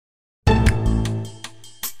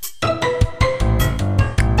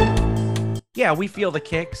yeah, we feel the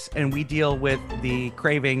kicks and we deal with the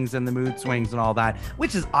cravings and the mood swings and all that,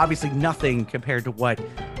 which is obviously nothing compared to what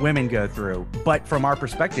women go through. But from our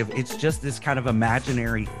perspective, it's just this kind of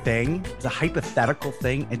imaginary thing. It's a hypothetical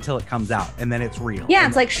thing until it comes out, and then it's real. Yeah,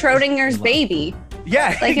 it's like Schrodinger's baby.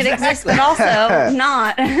 Yeah, like exactly. It exists, but also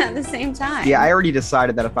not at the same time. Yeah, I already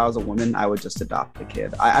decided that if I was a woman, I would just adopt the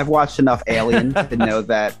kid. I've watched enough Alien to know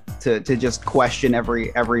that to just question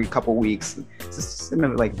every couple weeks. It's just gonna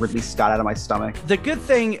like Ridley Scott out of my stomach. The good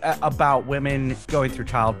thing about women going through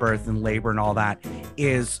childbirth and labor and all that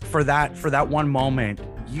is for that one moment,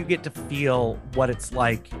 you get to feel what it's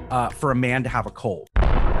like for a man to have a cold.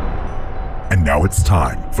 And now it's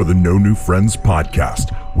time for the No New Friends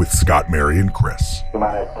podcast with Scott, Mary, and Chris. 10,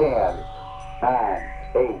 9,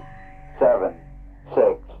 8, 7,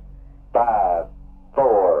 6, 5,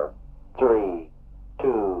 4, 3,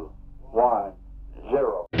 2, 1,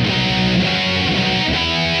 0.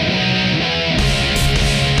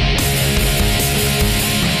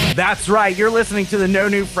 That's right. You're listening to the No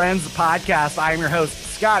New Friends podcast. I am your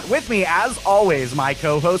host, Scott. With me, as always, my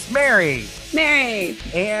co-host, Mary,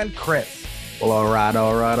 and Chris. Well, all right.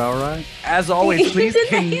 As always, please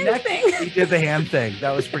connect. We did the hand thing.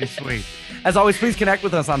 That was pretty sweet. As always, please connect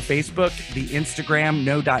with us on Facebook, the Instagram,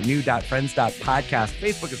 no.new.friends.podcast.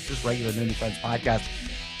 Facebook is just regular No New Friends podcast.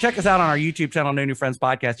 Check us out on our YouTube channel, No New Friends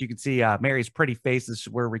Podcast. You can see Mary's pretty face as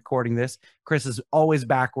we're recording this. Chris's always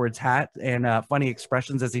backwards hat and funny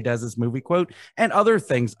expressions as he does his movie quote and other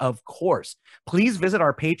things, of course. Please visit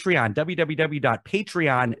our Patreon,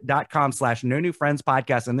 www.patreon.com/No New Friends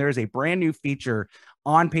Podcast. And there is a brand new feature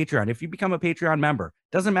on Patreon. If you become a Patreon member,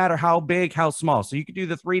 doesn't matter how big, how small. So you could do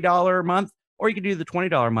the $3 a month or you could do the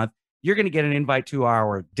 $20 a month. You're going to get an invite to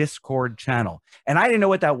our Discord channel. And I didn't know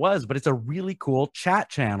what that was, but it's a really cool chat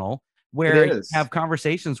channel where you have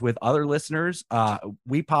conversations with other listeners.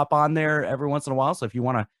 We pop on there every once in a while. So if you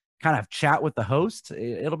want to kind of chat with the host,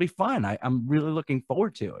 it'll be fun. I'm really looking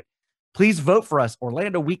forward to it. Please vote for us,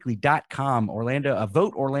 OrlandoWeekly.com,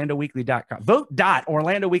 vote OrlandoWeekly.com,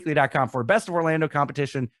 vote.OrlandoWeekly.com for Best of Orlando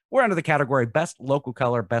competition. We're under the category Best Local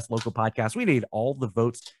Color, Best Local Podcast. We need all the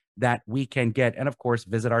votes that we can get. And of course,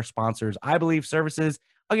 visit our sponsors, I Believe Services.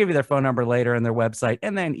 I'll give you their phone number later and their website,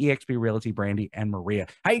 and then eXp Realty, Brandy and Maria.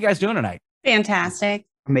 How you guys doing tonight? Fantastic.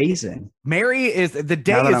 Amazing. Mary is the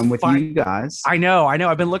day now that is I'm with fine. You guys. I know.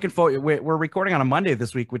 I've been looking forward. We're recording on a Monday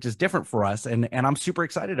this week, which is different for us, and I'm super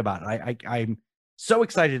excited about it. I'm so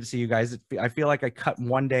excited to see you guys. I feel like I cut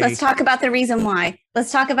one day. Let's talk about the reason why.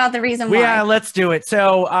 Yeah, let's do it.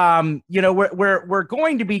 So, we're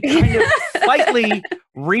going to be kind of slightly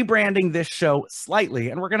rebranding this show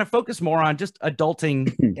slightly, and we're going to focus more on just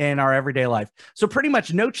adulting in our everyday life. So pretty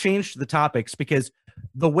much no change to the topics because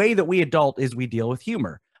the way that we adult is we deal with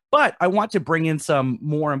humor. But I want to bring in some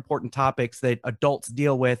more important topics that adults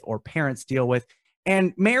deal with or parents deal with.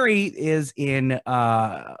 And Mary is in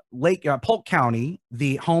Polk County,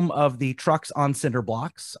 the home of the Trucks on Cinder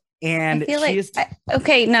Blocks. And it's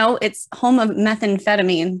home of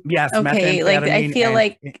methamphetamine. Yes. Okay. Like I feel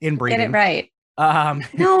like inbreeding. Get it right.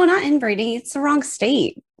 No, not inbreeding. It's the wrong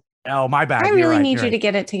state. Oh, my bad. I really need you to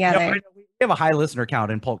get it together. No, we have a high listener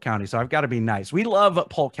count in Polk County, so I've got to be nice. We love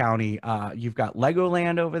Polk County. You've got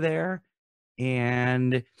Legoland over there.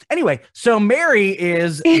 And anyway, so Mary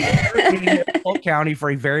is in Polk County for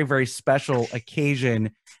a very, very special occasion.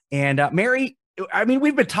 And Mary, I mean,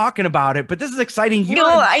 we've been talking about it, but this is exciting.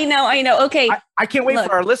 I know. Okay. I can't wait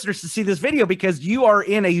for our listeners to see this video because you are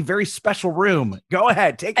in a very special room. Go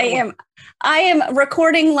ahead. Take it. I am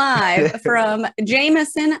recording live from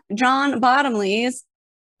Jameson John Bottomley's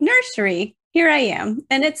nursery. Here I am.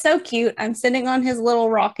 And it's so cute. I'm sitting on his little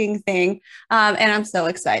rocking thing. And I'm so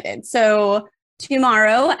excited. So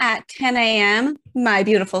tomorrow at 10 a.m., my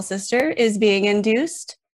beautiful sister is being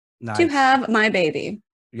induced to have my baby.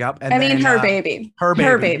 Yep. And her baby. Her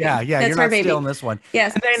baby. Yeah. That's you're her not baby. stealing this one.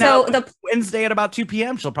 Yes. And then the Wednesday at about 2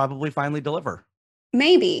 p.m., she'll probably finally deliver.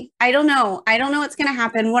 Maybe. I don't know. What's going to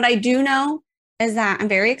happen. What I do know is that I'm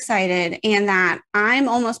very excited and that I'm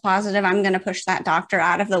almost positive I'm going to push that doctor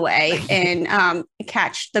out of the way and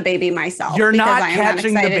catch the baby myself. You're not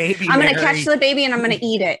catching the baby. I'm going to catch the baby and I'm going to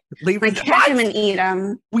eat it. Catch him and eat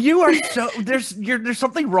him. Well, you are so there's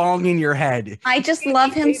something wrong in your head. I just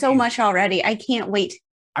love him so much already. I can't wait.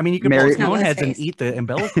 I mean, you can pull stone heads and eat the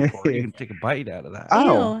umbilical cord. You can take a bite out of that.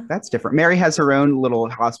 Oh, Ew. That's different. Mary has her own little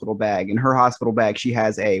hospital bag. In her hospital bag, she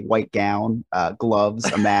has a white gown, gloves,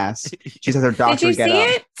 a mask. She has her doctor Did you see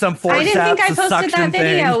it? Some forceps, I didn't think I posted that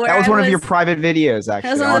video. That was one of your private videos, actually.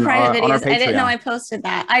 That was one of the private videos. I didn't know I posted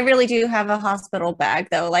that. I really do have a hospital bag,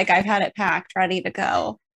 though. Like, I've had it packed, ready to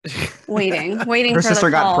go. waiting Her for sister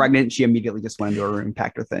the got call. pregnant. She immediately just went into her room and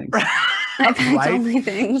packed her things. I packed all my She's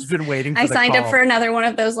things. been waiting for I the signed up call. for another one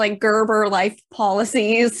of those like Gerber life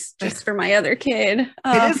policies just for my other kid.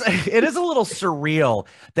 It is a little surreal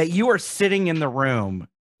that you are sitting in the room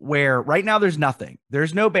where right now there's nothing.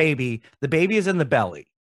 There's no baby. The baby is in the belly.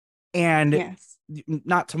 And Yes.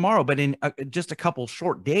 not tomorrow, but in just a couple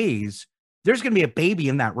short days, there's going to be a baby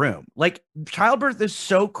in that room. Like childbirth is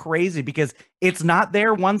so crazy because it's not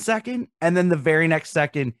there 1 second. And then the very next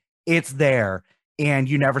second it's there and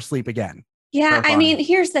you never sleep again. Yeah, I Terrifying. mean,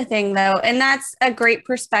 here's the thing though, and that's a great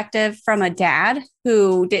perspective from a dad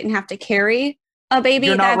who didn't have to carry a baby.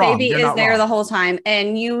 You're not That wrong. baby You're is not there wrong. the whole time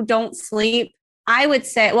and you don't sleep. I would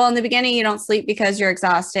say, well, in the beginning, you don't sleep because you're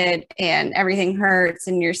exhausted and everything hurts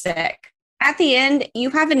and you're sick. At the end, you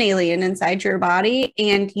have an alien inside your body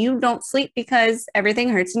and you don't sleep because everything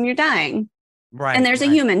hurts and you're dying. Right. And there's a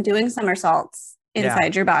right. human doing somersaults Yeah.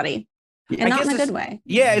 inside your body and I not guess in a it's- good way.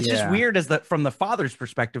 Yeah, it's just Yeah. weird as from the father's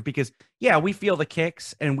perspective because yeah, we feel the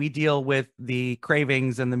kicks and we deal with the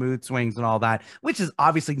cravings and the mood swings and all that, which is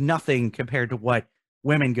obviously nothing compared to what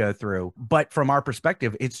women go through. But from our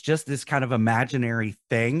perspective, it's just this kind of imaginary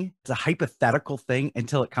thing. It's a hypothetical thing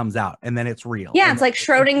until it comes out and then it's real. Yeah, And it's like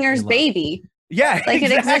Schrodinger's love. baby. Yeah, Like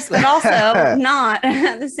it exists, exactly. but also not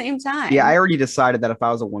at the same time. Yeah, I already decided that if I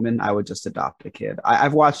was a woman, I would just adopt a kid.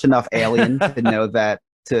 I've watched enough Alien to know that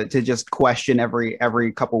to just question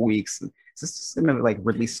every couple weeks. It's just gonna like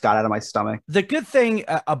Ridley Scott out of my stomach. The good thing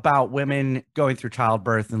about women going through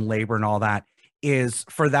childbirth and labor and all that is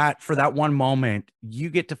for that one moment you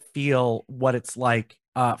get to feel what it's like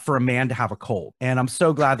for a man to have a cold, and I'm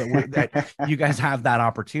so glad that you guys have that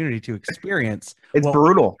opportunity to experience It's what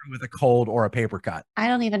brutal. we're with a cold or a paper cut. I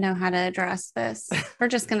don't even know how to address this. We're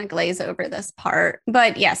just going to glaze over this part.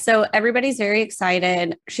 But yeah, so everybody's very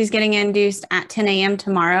excited. She's getting induced at 10 a.m.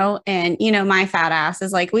 tomorrow. And, you know, my fat ass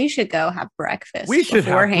is like, we should go have breakfast We should have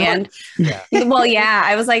beforehand. Yeah. Well, yeah,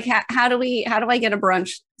 I was like, how do I get a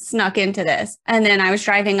brunch snuck into this? And then I was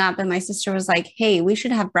driving up and my sister was like, hey, we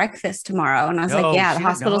should have breakfast tomorrow. And I was No, like, yeah, the shit,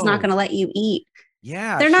 hospital's no. not going to let you eat.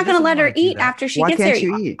 Yeah, They're she not going to doesn't let her wanna do eat that. after she Why gets can't there.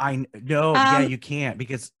 you eat? Yeah, you can't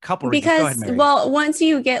because couple reasons. Go Because ahead, Mary. well, once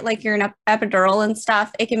you get like your epidural and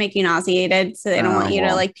stuff, it can make you nauseated, so they don't Oh, want you to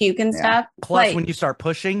well, like puke and yeah. stuff. Plus, Like, when you start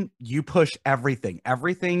pushing, you push everything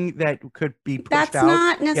that could be pushed that's out.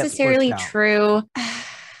 not gets necessarily pushed out. true.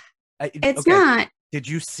 It's Okay, not. Did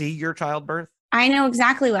you see your childbirth? I know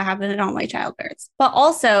exactly what happened in all my childbirths, but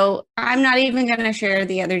also I'm not even going to share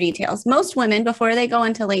the other details. Most women, before they go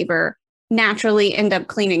into labor, naturally end up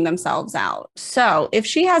cleaning themselves out. So if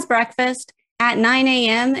she has breakfast at 9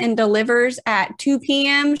 a.m. and delivers at 2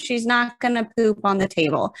 p.m., she's not going to poop on the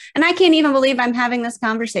table. And I can't even believe I'm having this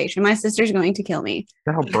conversation. My sister's going to kill me. Is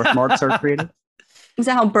that how birthmarks are created? Is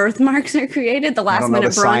that how birthmarks are created? The I last don't know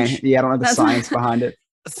minute the brunch? science. Yeah, I don't know the That's- science behind it.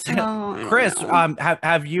 Oh, Chris, no.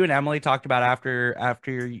 have you and Emily talked about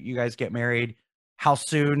after you guys get married, how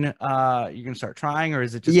soon you're gonna start trying, or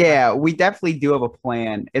is it just Yeah, we definitely do have a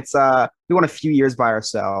plan. It's we want a few years by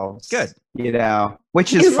ourselves. Good. You know,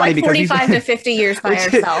 which is It's funny like because 45 to 50 years by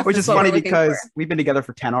ourselves. which is what funny we're looking because for. we've been together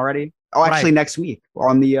for 10 already. Oh, actually Right. next week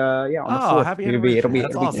on the on the Oh, 4th. happy It'll be anniversary.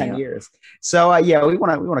 That's 10 awesome. years. So yeah, we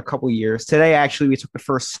want a couple years. Today actually we took the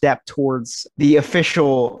first step towards the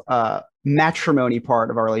official matrimony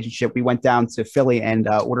part of our relationship. We went down to Philly and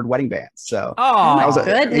ordered wedding bands. So Oh, that was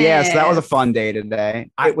goodness. so that was a fun day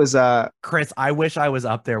today. It was Chris, I wish I was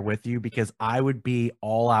up there with you because I would be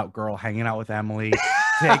all out girl hanging out with Emily.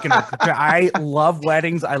 Taking her, I love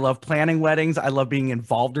weddings. I love planning weddings. I love being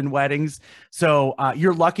involved in weddings. So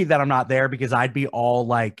you're lucky that I'm not there because I'd be all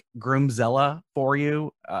like groomzilla for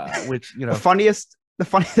you, which, you know, the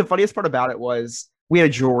funniest part about it was we had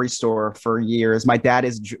a jewelry store for years. My dad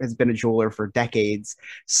has been a jeweler for decades.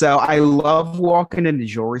 So I love walking into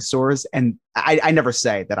jewelry stores, and I never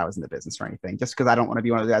say that I was in the business or anything, just because I don't want to be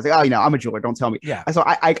one of those guys like, oh, you know, I'm a jeweler, don't tell me. Yeah. So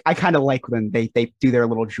I kind of like when they do their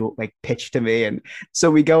little jewel like pitch to me. And so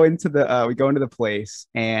we go into the place,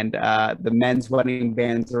 and the men's wedding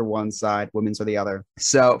bands are one side, women's are the other.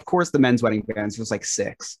 So of course the men's wedding bands was like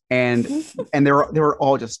 6, and they were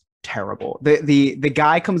all just terrible. The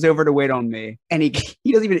guy comes over to wait on me, and he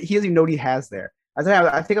doesn't even know what he has there. I said,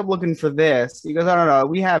 I think I'm looking for this. He goes, I don't know,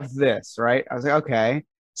 we have this, right? I was like, okay.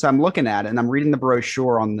 So I'm looking at it and I'm reading the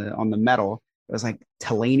brochure on the metal. It was like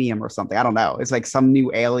tellurium or something. I don't know. It's like some new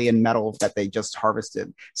alien metal that they just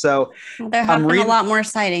harvested. So Well, there have been reading- a lot more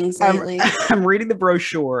sightings lately. I'm reading the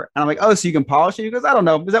brochure and I'm like, oh, so you can polish it? He goes, I don't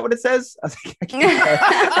know. Is that what it says? I was like,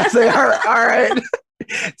 I was like, all right.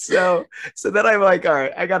 So then I'm like, all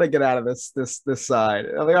right, I gotta get out of this side.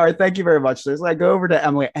 I'm like, all right, thank you very much. So I go over to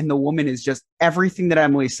Emily, and the woman is just everything that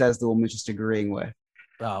Emily says, the woman is just agreeing with.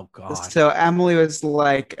 Oh God. So Emily was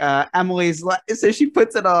like, so she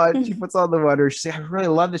puts it on, she puts on the one, she's like, I really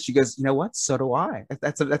love this. She goes, you know what? So do I.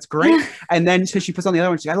 That's great. And then so she puts on the other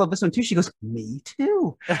one. She's like, I love this one too. She goes, me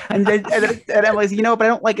too. And then Emily's, you know, but I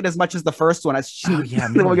don't like it as much as the first one.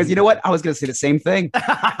 The woman goes, you know what? I was gonna say the same thing.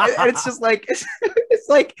 And it's just like it's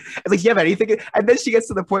like you have anything. And then she gets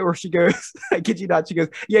to the point where she goes, I kid you not, she goes,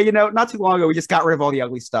 yeah, you know, not too long ago we just got rid of all the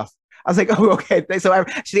ugly stuff. I was like, oh, okay. So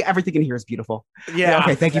everything in here is beautiful. Yeah.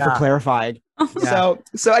 Okay. Thank you for clarifying. Yeah.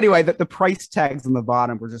 So anyway, the price tags on the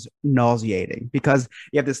bottom were just nauseating because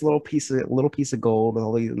you have this little piece of gold with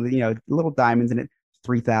all the, you know, little diamonds in it,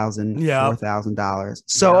 $3,000, $4,000.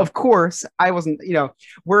 So of course I wasn't, you know,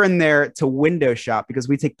 we're in there to window shop because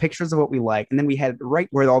we take pictures of what we like. And then we head right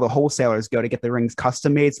where all the wholesalers go to get the rings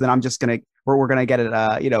custom made. So then I'm just we're going to get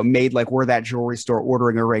it, you know, made like we're that jewelry store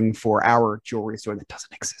ordering a ring for our jewelry store that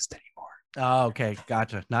doesn't exist anymore. Oh, okay.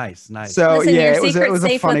 Gotcha. Nice. So Listen, your secret's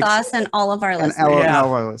safe with us and all of our listeners. All of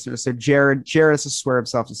our listeners. So Jared has to swear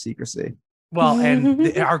himself to secrecy. Well,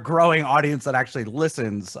 and our growing audience that actually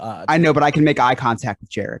listens. I know, but I can make eye contact with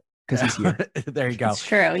Jared because he's here. There you go. It's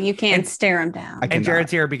true. You can't stare him down. And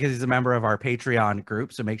Jared's here because he's a member of our Patreon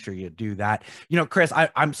group. So make sure you do that. You know, Chris,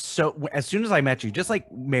 I'm so, as soon as I met you, just like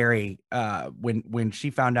Mary, when she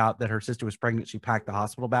found out that her sister was pregnant, she packed the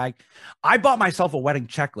hospital bag. I bought myself a wedding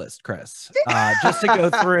checklist, Chris, just to go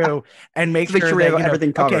through and make sure that,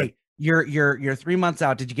 everything covered. Okay, you're 3 months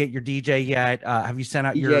out. Did you get your DJ yet? Have you sent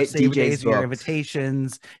out your save days, your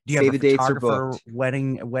invitations? Do you have a photographer,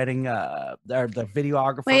 wedding, or the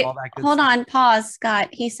videographer? Wait, all that good hold stuff? on, pause, Scott.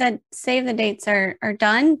 He said save the dates are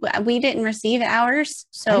done. We didn't receive ours,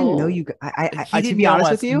 so I didn't know you. I to be honest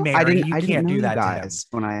with you, Mary, I didn't. You I can't didn't know do that, guys.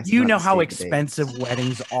 When I asked you about know the how save expensive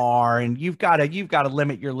weddings are, and you've got to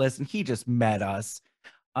limit your list. And he just met us.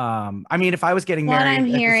 I mean, if I was getting married, what I'm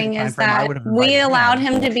hearing is frame, that we allowed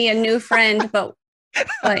him to be a new friend, but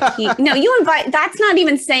you invite. That's not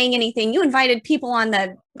even saying anything. You invited people on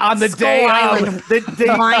the day of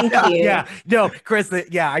the yeah, no, Chris, I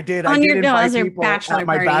did. I did invite people at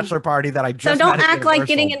my bachelor party that I just. So don't act like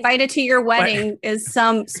getting invited to your wedding is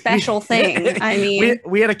some special thing. I mean,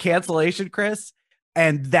 we had a cancellation, Chris,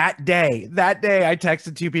 and that day, I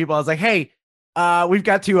texted two people. I was like, hey. We've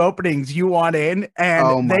got 2 openings. You want in?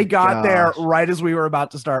 And they got there right as we were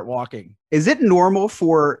about to start walking. Is it normal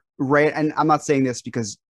for and I'm not saying this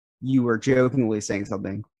because you were jokingly saying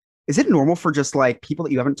something. Is it normal for just like people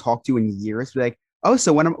that you haven't talked to in years to be like, oh,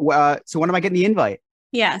 so when am I getting the invite?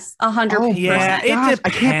 Yes, 100%. Yeah, it depends. I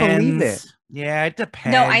can't believe it. Yeah, it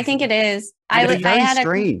depends. No, I think it is. I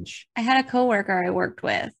had a coworker I worked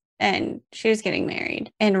with, and she was getting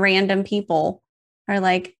married, and random people are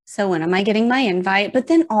like, so when am I getting my invite? But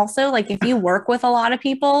then also, like, if you work with a lot of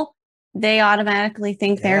people, they automatically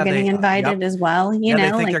think they're getting invited as well. You know,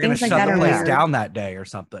 they think like they're going to shut the place down that day or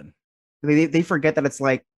something. They forget that it's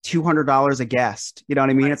like $200 a guest. You know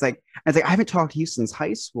what I mean? It's like I haven't talked to you since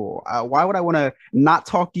high school. Why would I want to not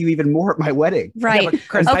talk to you even more at my wedding? Right. Yeah,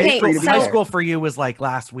 Chris, high school for you was like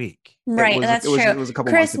last week. Right. That's true. It was a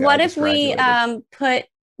couple Chris, months ago. What if we put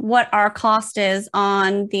what our cost is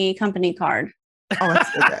on the company card? Oh,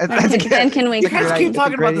 can we keep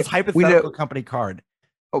talking about this hypothetical company card?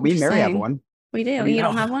 Oh, me and Mary have one. We do. You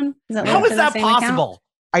don't have one? How is that possible? Account?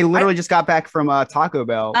 I literally just got back from Taco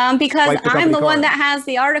Bell. Because I'm the one that has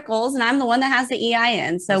the articles and I'm the one that has the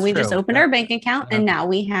EIN. So we just opened our bank account and now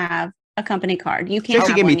we have a company card. You can't.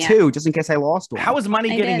 Just give me 2, just in case I lost one. How is money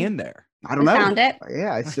getting in there? I don't know. Found it.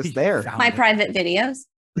 Yeah, it's just there. My private videos.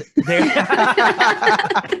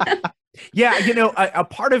 Yeah, you know, a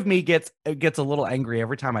part of me gets a little angry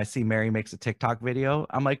every time I see Mary makes a TikTok video.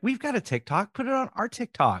 I'm like, we've got a TikTok, put it on our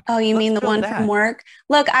TikTok. Oh, you mean the one from work?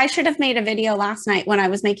 Look, I should have made a video last night when I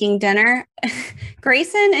was making dinner.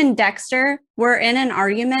 Grayson and Dexter were in an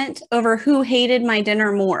argument over who hated my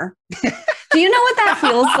dinner more. Do you know what that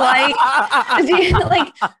feels like? I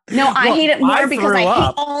hate it more because I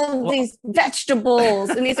hate all these vegetables.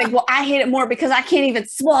 And he's like, well, I hate it more because I can't even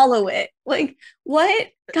swallow it. Like, what?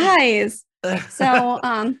 Guys. So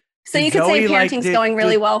you could say parenting's going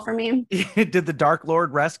really well for me. Did the Dark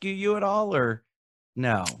Lord rescue you at all or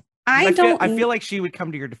no? I feel like she would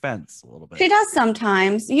come to your defense a little bit. She does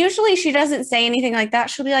sometimes. Usually she doesn't say anything like that.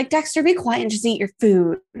 She'll be like, Dexter, be quiet and just eat your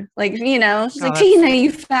food. Like, you know, she's like, Tina,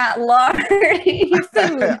 you fat lard.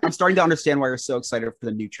 I'm starting to understand why you're so excited for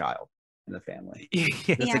the new child. in the family. Yeah.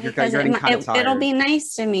 It's Yeah, like because you're getting kind of it'll tired. be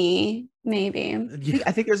nice to me, maybe.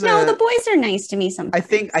 I think there's No, the boys are nice to me sometimes.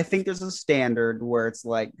 I think there's a standard where it's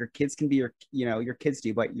like your kids can be your kids to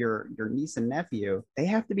you, but your niece and nephew, they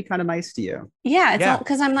have to be kind of nice to you. Yeah, it's Yeah. all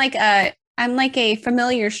because I'm like a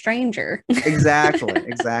familiar stranger. Exactly.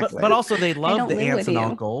 But also they love don't the live aunts with and you.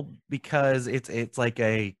 uncle because it's like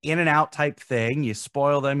a in and out type thing. You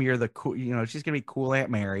spoil them. You're the cool, she's gonna be cool Aunt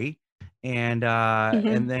Mary, and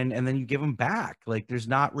Mhm. and then you give them back. Like there's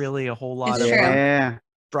not really a whole lot It's of true. Yeah.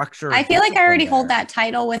 structure. I feel like I already hold there. that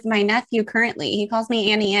title with my nephew currently. He calls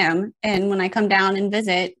me Annie M. And when I come down and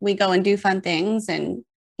visit, we go and do fun things and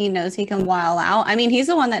he knows he can while out. I mean, he's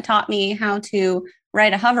the one that taught me how to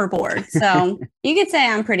ride a hoverboard. So you could say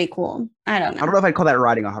I'm pretty cool. I don't I know. don't know if I'd call that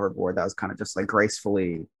riding a hoverboard. That was kind of just like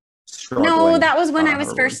gracefully struggling. No, that was when on a I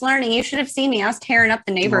was hoverboard. first learning. You should have seen me. I was tearing up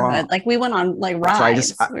the neighborhood. Wow. Like we went on like rides. Sorry, I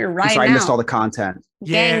just- we were I'm riding sorry, I missed all out. the content.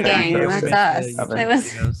 Gang, that's us. It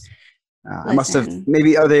was- I must have Listen.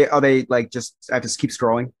 maybe are they like just I have to keep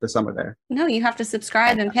scrolling? There's some are there. No, you have to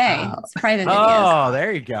subscribe and pay. Oh. It's private videos. Oh,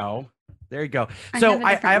 there you go. There you go. I So have a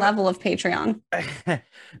I different have level of Patreon.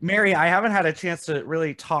 Mary, I haven't had a chance to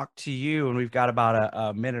really talk to you, and we've got about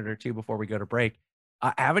a minute or two before we go to break.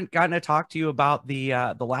 I haven't gotten to talk to you about the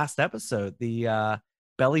last episode, the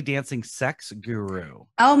belly dancing sex guru.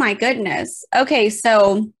 Oh my goodness. Okay,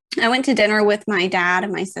 so I went to dinner with my dad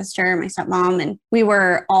and my sister, my stepmom, and we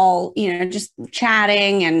were all, just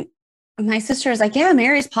chatting. And my sister is like, yeah,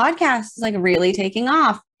 Mary's podcast is like really taking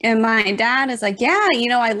off. And my dad is like, yeah,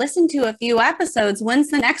 I listened to a few episodes. When's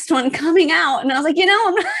the next one coming out? And I was like,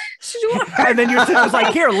 I'm not sure. And then your sister's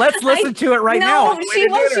like, here, let's listen to it right now. on No, the way she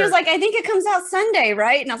to was. She dinner." was like, I think it comes out Sunday,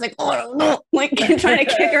 right? And I was like, oh, no, like trying to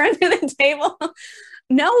kick her under the table.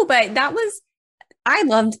 No, but I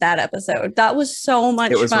loved that episode. That was so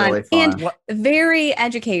much It was fun really fun. and very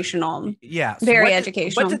educational. Yeah. so Very what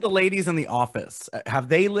educational. What did the ladies in the office have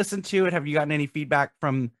they listened to it? Have you gotten any feedback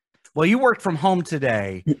from? Well, you worked from home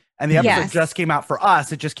today, and the episode Yes. just came out for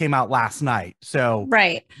us. It just came out last night, so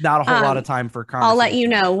Right. not a whole lot of time for conversation. I'll let you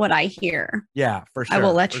know what I hear. Yeah, for sure. I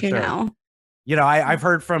will let for you sure. know. I've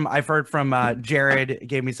heard from Jared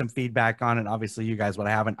gave me some feedback on it. Obviously, you guys, but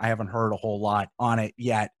I haven't heard a whole lot on it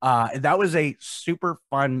yet. That was a super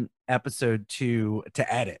fun episode to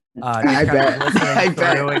edit. I bet. I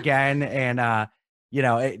bet. Through again, and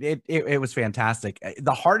it was fantastic.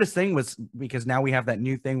 The hardest thing was because now we have that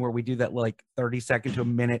new thing where we do that like 30 second to a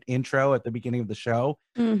minute intro at the beginning of the show.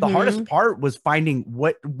 The Mhm. hardest part was finding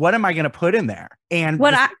what am I going to put in there, and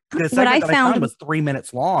What the I segment that I found found- was 3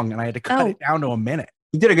 minutes long, and I had to cut Oh. it down to a minute.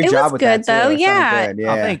 You did a good It job was with good, that too. though. It sounded Yeah. good.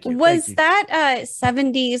 Oh, Yeah. thank you. Was thank you. that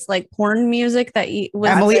 70s like porn music that you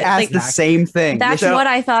was Emily it, asked like, the same thing. that's So, what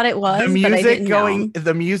I thought it was. the but I music didn't going know.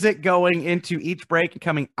 the music going into each break and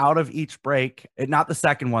coming out of each break, not the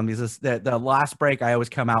second one, because the last break I always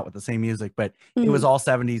come out with the same music, but it was Mhm. all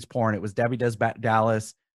 70s porn. It was Debbie Does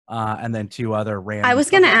Dallas, and then two other random. I was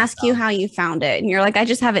going to ask you how you found it, and you're like, I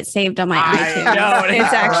just have it saved on my I iTunes. know,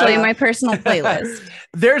 It's actually right? my personal playlist.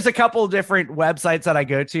 There's a couple different websites that I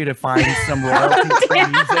go to find some royalty-free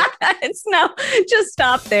music. It's no, just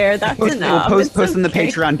stop there. That's We'll enough. post It's in the okay.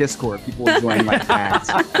 Patreon Discord. People will join like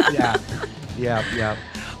that. Yeah.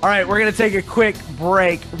 All right, we're gonna take a quick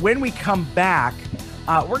break. When we come back,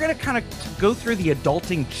 we're gonna kind of go through the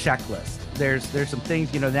adulting checklist. There's some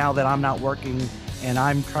things, now that I'm not working and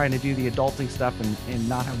I'm trying to do the adulting stuff and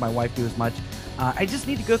not have my wife do as much. I just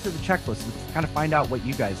need to go through the checklist and kind of find out what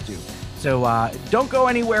you guys do. So don't go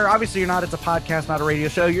anywhere. Obviously, you're not. It's a podcast, not a radio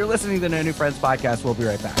show. You're listening to the No New Friends podcast. We'll be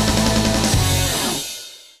right back.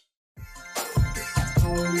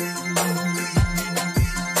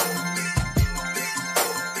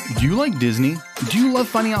 Do you like Disney? Do you love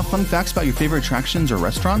finding out fun facts about your favorite attractions or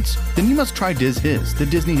restaurants? Then you must try Diz Hiz, the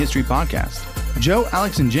Disney History Podcast. Joe,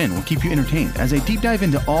 Alex, and Jen will keep you entertained as they deep dive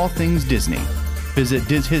into all things Disney. Visit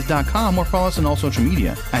DizHiz.com or follow us on all social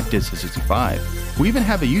media at DizHiz65. We even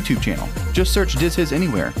have a YouTube channel. Just search Diz Hiz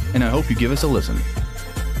anywhere, and I hope you give us a listen.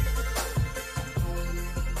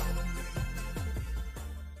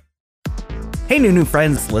 Hey, New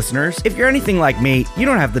Friends listeners, if you're anything like me, you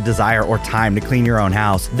don't have the desire or time to clean your own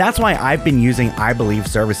house. That's why I've been using I Believe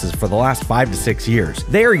Services for the last 5 to 6 years.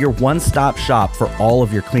 They are your one-stop shop for all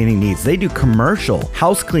of your cleaning needs. They do commercial,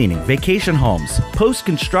 house cleaning, vacation homes,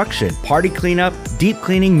 post-construction, party cleanup, deep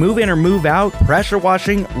cleaning, move-in or move-out, pressure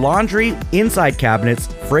washing, laundry, inside cabinets,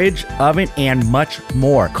 fridge, oven, and much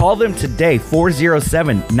more. Call them today,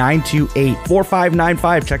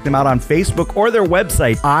 407-928-4595. Check them out on Facebook or their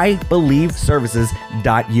website, ibelieveservices.us.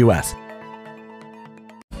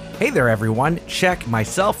 Hey there, everyone. Check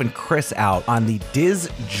myself and Chris out on the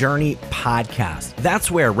Diz Journey podcast.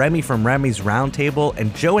 That's where Remy from Remy's Roundtable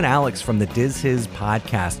and Joe and Alex from the Diz His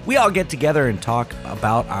podcast, we all get together and talk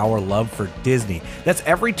about our love for Disney. That's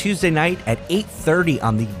every Tuesday night at 8:30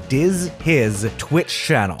 on the Diz His Twitch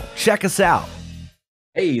channel. Check us out.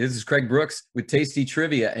 Hey, this is Craig Brooks with Tasty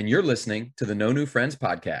Trivia, and you're listening to the No New Friends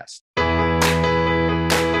podcast.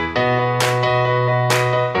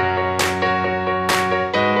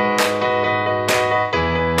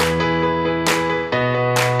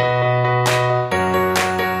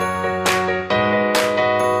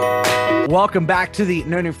 Welcome back to the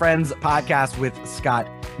No New Friends podcast with Scott,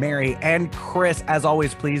 Mary, and Chris. As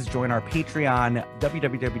always, please join our Patreon,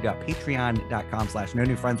 www.patreon.com/No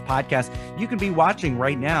New Friends podcast. You can be watching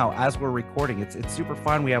right now as we're recording. It's super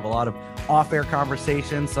fun. We have a lot of off-air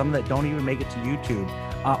conversations, some that don't even make it to YouTube.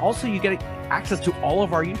 Also, you get access to all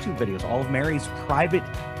of our YouTube videos, all of Mary's private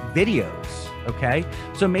videos. Okay,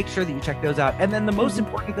 so make sure that you check those out. And then the most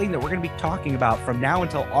important thing that we're going to be talking about from now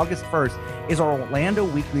until August 1st is our Orlando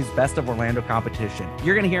Weekly's Best of Orlando competition.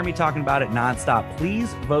 You're going to hear me talking about it nonstop.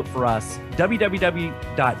 Please vote for us.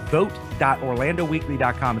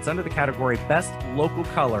 www.vote.orlandoweekly.com. It's under the category Best Local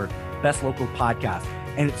Color, Best Local Podcast.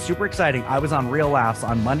 And it's super exciting. I was on Real Laughs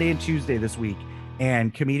on Monday and Tuesday this week,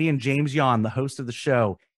 and comedian James Yon, the host of the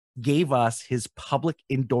show, gave us his public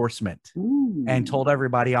endorsement and told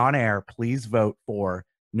everybody on air, please vote for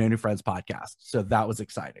No New Friends podcast. So that was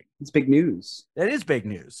exciting. It's big news. It is big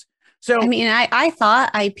news. So I mean, I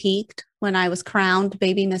thought I peaked when I was crowned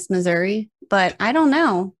Baby Miss Missouri, but I don't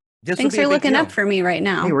know. Things are looking up for me right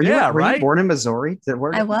now. Hey, were you born in Missouri?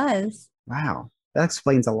 I was. Wow. That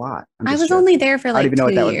explains a lot. I was only there for like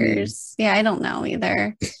 2 years. Yeah, I don't know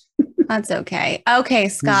either. That's okay. Okay,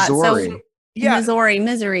 Scott. Missouri. So Missouri,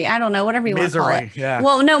 misery. I don't know, whatever you want to call it. Yeah.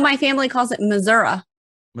 Well, no, my family calls it Missouri.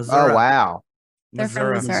 Oh, wow. They're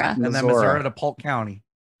from Missouri. And then Missouri to Polk County.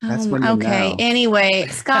 That's when you know. Anyway,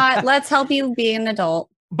 Scott, let's help you be an adult.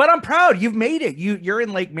 But I'm proud. You've made it. You're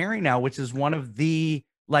in Lake Mary now, which is one of the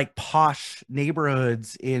like posh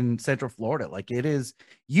neighborhoods in Central Florida. Like it is.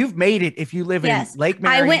 You've made it if you live in Lake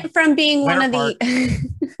Mary. I went from being Winter one of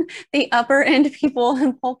the the upper end people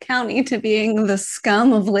in Polk County to being the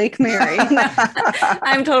scum of Lake Mary. No,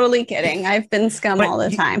 I'm totally kidding. I've been scum all the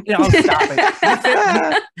time. Stop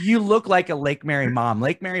it. You look like a Lake Mary mom.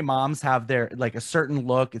 Lake Mary moms have their like a certain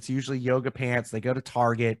look. It's usually yoga pants. They go to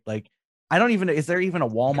Target. Like I don't even know. Is there even a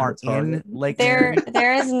Walmart in Lake Mary?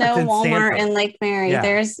 There is no Walmart in Lake Mary.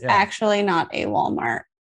 There's actually not a Walmart.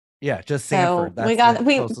 Yeah, just Sanford. So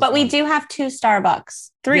but we do have 2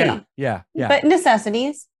 Starbucks, 3. Yeah. But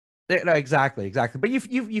necessities. No, exactly. But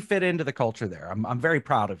you fit into the culture there. I'm very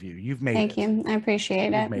proud of you. You've made Thank you. I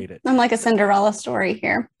appreciate it. Made it. I'm like a Cinderella story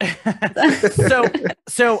here.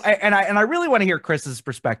 So I really want to hear Chris's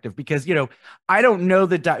perspective because I don't know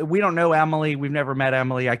we don't know Emily. We've never met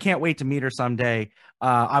Emily. I can't wait to meet her someday.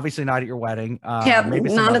 Obviously not at your wedding.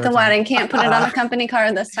 Maybe not at the wedding. Can't put it on a company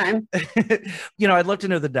card this time. I'd love to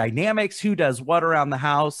know the dynamics, who does what around the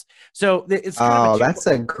house. So it's that's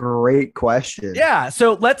a great question. Yeah.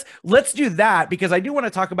 So let's do that because I do want to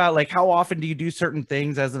talk about like how often do you do certain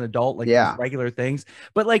things as an adult, like regular things,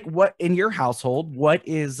 but like what in your household, what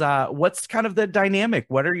is what's kind of the dynamic?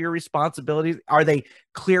 What are your responsibilities? Are they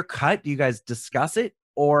clear cut? Do you guys discuss it?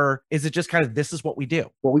 Or is it just kind of, this is what we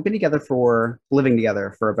do? Well, we've been living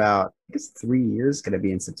together for about, I guess 3 years, going to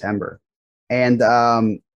be in September. And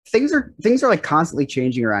things are like constantly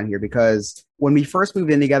changing around here because when we first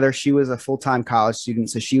moved in together, she was a full-time college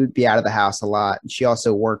student. So she would be out of the house a lot. And she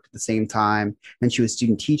also worked at the same time. And she was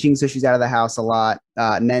student teaching. So she's out of the house a lot.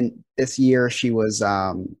 And then this year she was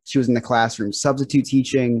in the classroom substitute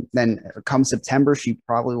teaching. Then come September, she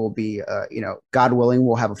probably will be, God willing,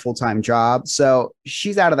 will have a full-time job. So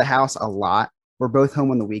she's out of the house a lot. We're both home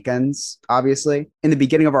on the weekends, obviously. In the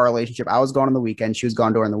beginning of our relationship, I was gone on the weekend. She was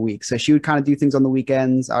gone during the week. So she would kind of do things on the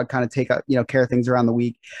weekends. I would kind of take care of things around the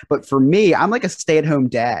week. But for me, I'm like a stay-at-home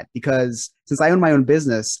dad because since I own my own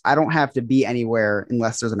business, I don't have to be anywhere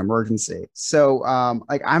unless there's an emergency. So I'm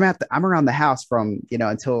around the house from,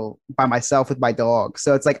 until by myself with my dog.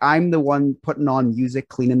 So it's like I'm the one putting on music,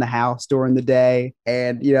 cleaning the house during the day.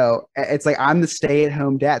 And, it's like I'm the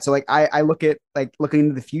stay-at-home dad. So like I look at like looking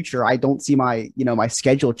into the future, I don't see my my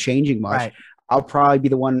schedule changing much. Right. I'll probably be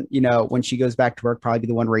the one, when she goes back to work, probably be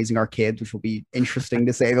the one raising our kids, which will be interesting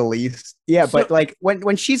to say the least. Yeah. So, but like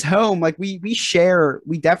when she's home, like we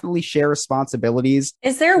definitely share responsibilities.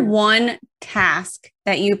 Is there one task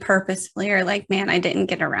that you purposefully are like, man, I didn't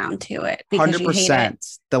get around to it because you hate it?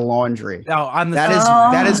 100% the laundry. No, I'm the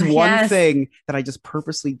That is one yes. thing that I just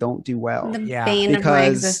purposely don't do well. The Yeah. bane of my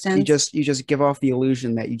Because existence. you just give off the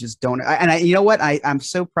illusion that you just don't. You know what? I'm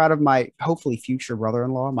so proud of my hopefully future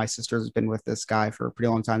brother-in-law. My sister has been with this guy for a pretty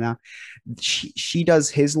long time now. She does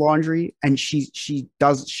his laundry, and she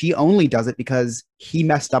only does it because he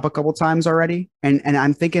messed up a couple times already. And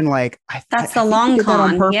I'm thinking like, That's I the think long he did that on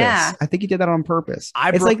con, purpose. yeah. I think he did that on purpose. I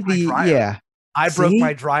It's broke like my the dryer. yeah. I broke See?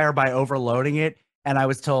 my dryer by overloading it, and I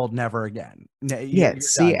was told never again. Yeah,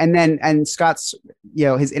 see, and Scott's,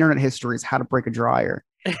 his internet history is how to break a dryer.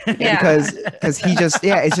 Yeah. because he just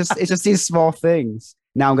it's just these small things.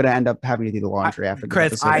 Now I'm gonna end up having to do the laundry after this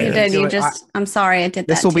Chris, episode. I You didn't did. do You it. just, I'm sorry I did that.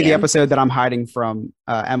 This will be to the you. episode that I'm hiding from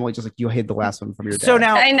Emily, just like you hid the last one from your dad. So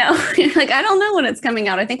now, I know. Like, I don't know when it's coming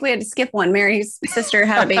out. I think we had to skip one. Mary's sister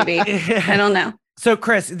had a baby. I don't know. So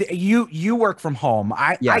Chris, you work from home.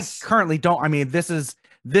 Yes. I currently don't. I mean, this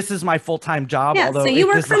is my full-time job. Yeah, Although so you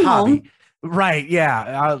work this is a from hobby. home. Right?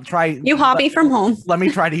 Yeah. I'll try. You hobby from home. Let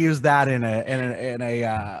me try to use that in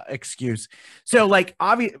a excuse. So like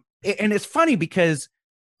obvious, and it's funny because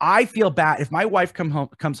I feel bad if my wife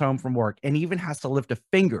comes home from work and even has to lift a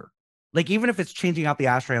finger, like even if it's changing out the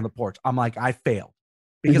ashtray on the porch, I'm like, I failed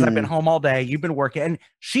because I've been home all day. You've been working, and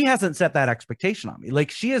she hasn't set that expectation on me. Like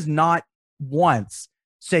she has not once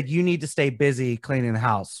said you need to stay busy cleaning the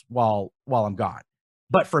house while I'm gone.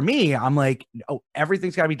 But for me, I'm like, oh,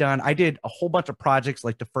 everything's got to be done. I did a whole bunch of projects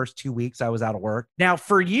like the first 2 weeks I was out of work. Now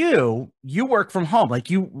for you work from home. Like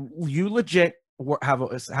you legit have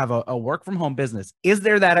a work from home business. Is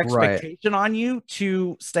there that expectation on you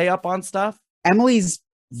to stay up on stuff? Emily's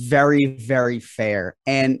very, very fair,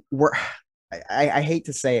 and I hate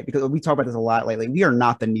to say it because we talk about this a lot lately. We are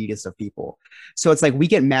not the neatest of people. So it's like we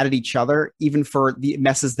get mad at each other even for the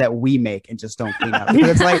messes that we make and just don't clean up.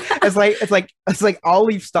 Because it's like I'll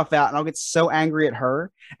leave stuff out and I'll get so angry at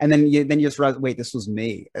her. And then you just realize, wait, this was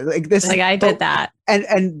me. Like I did that.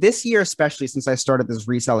 And this year, especially since I started this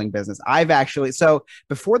reselling business, so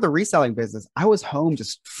before the reselling business, I was home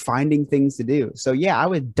just finding things to do. So yeah, I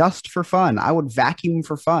would dust for fun. I would vacuum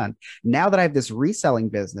for fun. Now that I have this reselling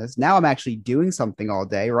business, now I'm actually doing something all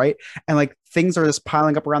day, right? And like things are just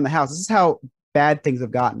piling up around the house. This is how bad things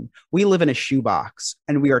have gotten. We live in a shoebox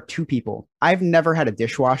and we are two people. I've never had a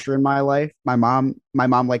dishwasher in my life. My mom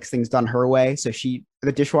likes things done her way. So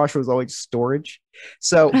the dishwasher was always storage.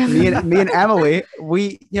 So me and Emily,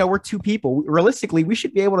 we're two people. Realistically, we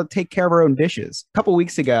should be able to take care of our own dishes. A couple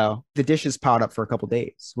weeks ago, the dishes piled up for a couple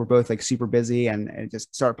days. We're both like super busy and it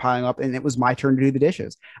just started piling up. And it was my turn to do the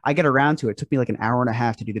dishes. I get around to it. It took me like an hour and a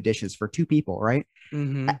half to do the dishes for two people, right?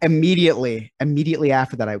 Mm-hmm. Immediately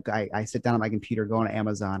after that, I sit down on my computer, go on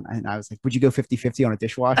Amazon, and I was like, would you go 50-50 on a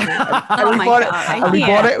dishwasher? Oh my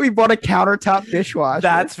God, we bought a countertop dishwasher.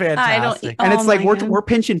 That's fantastic. And it's like God. we're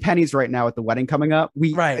pinching pennies right now with the wedding coming up.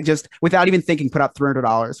 We just without even thinking put out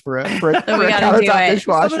 $300 for a countertop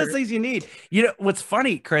dishwasher. Some of the things you need. You know what's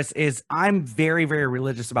funny, Chris, is I'm very, very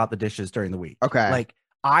religious about the dishes during the week. Okay. Like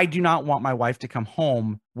I do not want my wife to come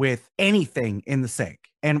home with anything in the sink.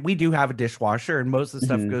 And we do have a dishwasher and most of the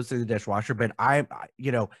stuff goes through the dishwasher, but I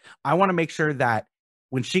want to make sure that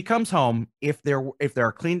when she comes home, if there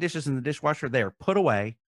are clean dishes in the dishwasher, they are put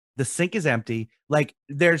away. The sink is empty. Like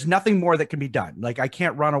there's nothing more that can be done. Like I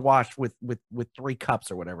can't run a wash with 3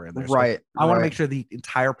 cups or whatever in there. So right. I want to make sure the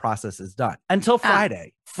entire process is done until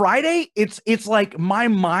Friday. Friday, it's like my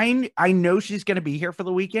mind, I know she's going to be here for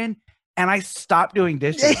the weekend. And I stopped doing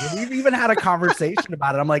dishes. We've even had a conversation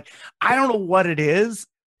about it. I'm like, I don't know what it is,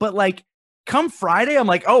 but like come Friday, I'm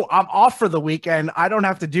like, oh, I'm off for the weekend. I don't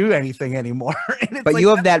have to do anything anymore. But like, you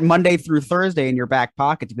have that Monday through Thursday in your back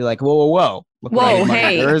pocket to be like, whoa. Look what I did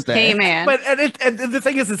Monday, Thursday. Hey, man. But and the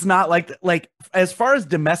thing is, it's not like as far as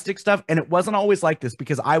domestic stuff, and it wasn't always like this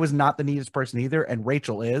because I was not the neatest person either, and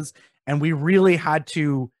Rachel is, and we really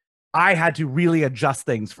I had to really adjust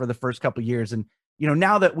things for the first couple of years. And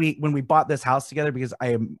now that when we bought this house together, because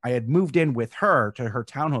I had moved in with her to her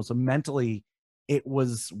townhome, so mentally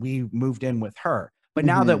we moved in with her. But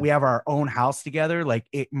now that we have our own house together, like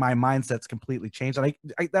my mindset's completely changed. And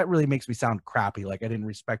I that really makes me sound crappy. Like I didn't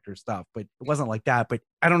respect her stuff, but it wasn't like that. But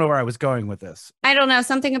I don't know where I was going with this. I don't know.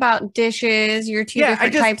 Something about dishes. You're two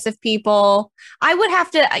different types of people. I would have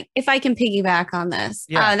to, if I can piggyback on this,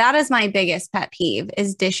 that is my biggest pet peeve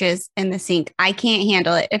is dishes in the sink. I can't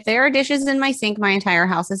handle it. If there are dishes in my sink, my entire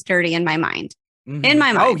house is dirty in my mind. In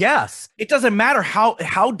my mind. Oh, yes. It doesn't matter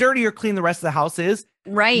how dirty or clean the rest of the house is.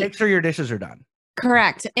 Right. Make sure your dishes are done.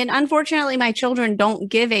 Correct. And unfortunately, my children don't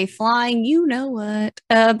give a flying, you know what,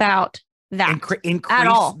 about that increase at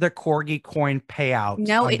all. the corgi coin payout.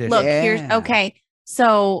 No, on dishes. look, here's Yeah. okay.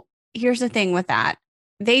 So here's the thing with that.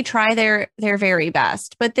 They try their very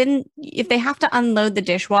best, but then if they have to unload the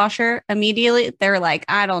dishwasher immediately, they're like,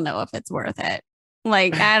 I don't know if it's worth it.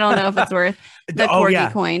 Like, I don't know if it's worth the Oh, corgi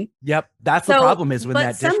yeah. coin. Yep, that's the problem is when but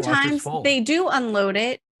that dishwasher's sometimes full. they do unload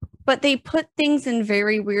it, but they put things in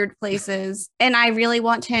very weird places. And I really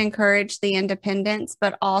want to encourage the independence,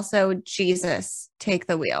 but also Jesus, take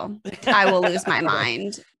the wheel. I will lose my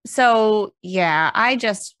mind. So yeah, I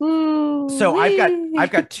just So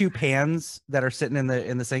I've got 2 pans that are sitting in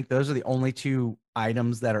the sink. Those are the only 2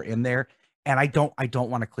 items that are in there. And I don't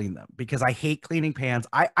want to clean them because I hate cleaning pans.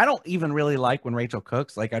 I don't even really like when Rachel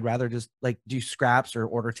cooks. Like I'd rather just like do scraps or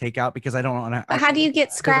order takeout because I don't want to. But how do you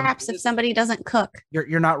get scraps if somebody doesn't cook?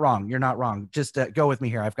 You're not wrong. You're not wrong. Just go with me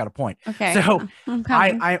here. I've got a point. Okay. So I'm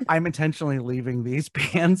coming. I'm intentionally leaving these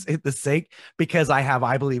pans in the sink because I have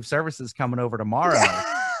I Believe Services coming over tomorrow.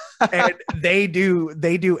 And they do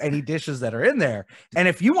any dishes that are in there. And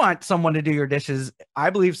if you want someone to do your dishes,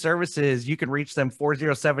 I Believe Services, you can reach them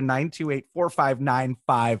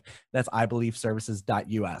 407-928-4595. That's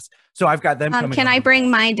ibelieveservices.us. So I've got them coming can I over. bring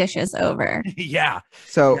my dishes over? Yeah.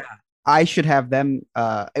 So Yeah. I should have them.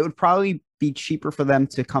 It would probably be cheaper for them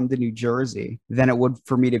to come to New Jersey than it would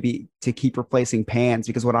for me to keep replacing pans,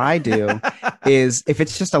 because what I do is if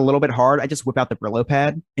it's just a little bit hard, I just whip out the Brillo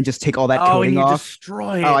pad and just take all that and coating you off.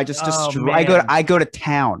 destroy it. Oh, I just destroy. I go to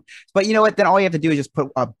town. But you know what? Then all you have to do is just put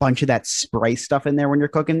a bunch of that spray stuff in there when you're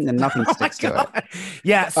cooking, and nothing Oh my sticks to it. God.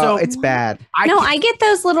 Yeah. So It's bad. I get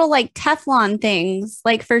those little like Teflon things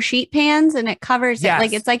like for sheet pans, and it covers Yes. it.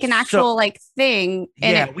 Like it's like an actual like thing.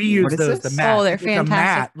 And yeah, we use What is those. this? The mat. Oh, they're It's a fantastic.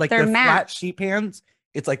 mat, like They're the matte. flat sheet pans.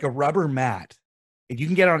 It's like a rubber mat. And you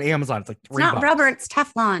can get it on Amazon. It's like $3. it's not rubber, it's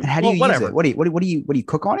Teflon. And how do Well, you whatever. use it? What do you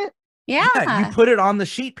cook on it? Yeah. You put it on the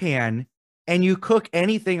sheet pan and you cook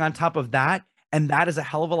anything on top of that. And that is a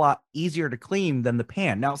hell of a lot easier to clean than the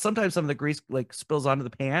pan. Now, sometimes some of the grease like spills onto the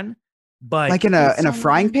pan, but Like in a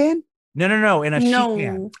frying pan? no, in a sheet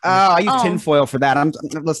pan. Oh, I use Oh. tinfoil for that.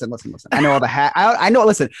 Listen. I know all the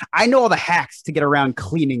I know all the hacks to get around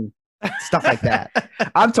cleaning stuff like that.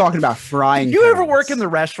 I'm talking about frying. Do you ever pans. work in the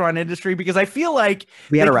restaurant industry? Because I feel like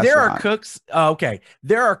We had a there are restaurant. cooks. Okay.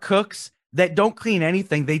 There are cooks that don't clean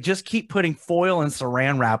anything. They just keep putting foil and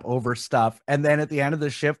saran wrap over stuff. And then at the end of the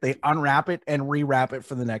shift, they unwrap it and rewrap it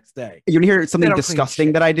for the next day. You want to hear something don't clean disgusting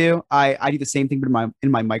shit. that I do? I do the same thing, but in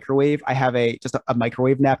my microwave. I have a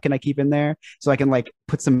microwave napkin I keep in there, so I can like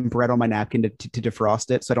put some bread on my napkin to defrost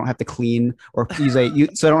it, so I don't have to clean or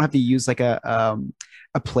so I don't have to use like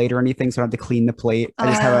a plate or anything, so I don't have to clean the plate. I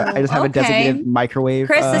just have a okay. designated microwave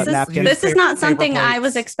Chris, napkin. this is not Paper something I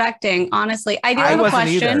was plates. expecting, honestly. I do I have a wasn't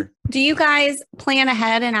question. either. Do you guys plan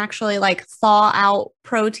ahead and actually like thaw out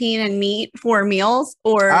protein and meat for meals?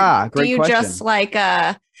 Or do Great you question. just like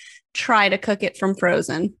try to cook it from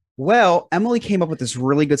frozen? Well, Emily came up with this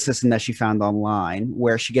really good system that she found online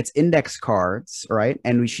where she gets index cards, right?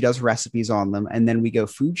 And she does recipes on them. And then we go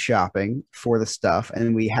food shopping for the stuff.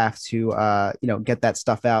 And we have to, get that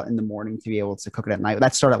stuff out in the morning to be able to cook it at night.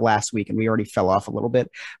 That started last week and we already fell off a little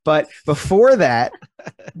bit. But before that,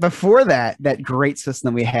 that great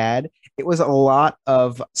system we had, it was a lot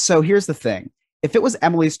of, so here's the thing. If it was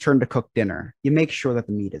Emily's turn to cook dinner, you make sure that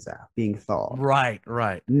the meat is out, being thawed. Right.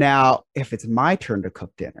 Now, if it's my turn to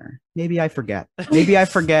cook dinner, maybe I forget. And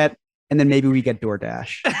then maybe we get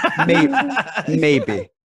DoorDash. Maybe.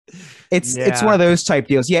 It's one of those type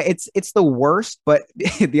deals. Yeah, it's the worst. But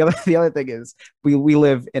the other thing is we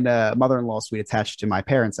live in a mother-in-law suite attached to my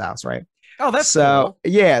parents' house, right? Oh, that's so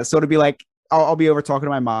cool. yeah. So it'd be like I'll be over talking to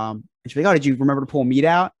my mom, and she'll be like, "Oh, did you remember to pull meat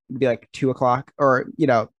out?" It'd be like 2:00 or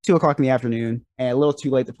 2:00 in the afternoon, and a little too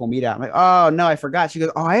late to pull meat out. I'm like, "Oh no, I forgot." She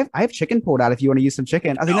goes, "Oh, I have chicken pulled out if you want to use some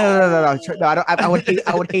chicken." I was like, "No, I don't.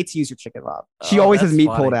 I would hate to use your chicken, Bob." She always has that's meat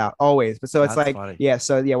funny. pulled out, always. But so it's That's like, funny. yeah.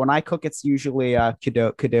 So yeah, when I cook, it's usually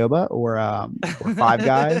Qdoba or Five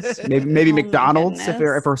Guys, maybe Oh my McDonald's if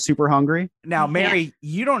goodness. we're super hungry. Now, Mary,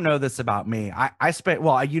 you don't know this about me. I spent,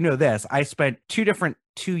 well, you know this. I spent 2 different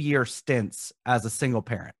 2-year stints as a single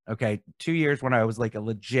parent. Okay. 2 years when I was like a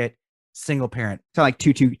legit single parent. Kind of like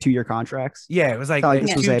two-year contracts. Yeah. It was like, Sound like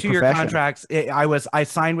this was a 2-year profession. contracts. I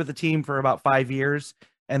signed with the team for about 5 years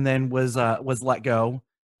and then was let go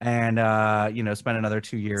and, spent another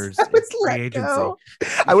 2 years in was free let agency. go.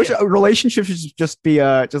 I wish relationships should just be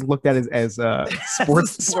just looked at as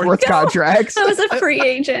sports contracts. I was a free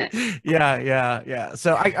agent. Yeah.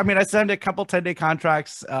 So I mean, I signed a couple 10-day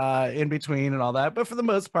contracts in between and all that, but for the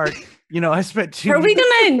most part, I spent 2 Are we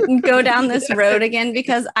years. gonna go down this road again?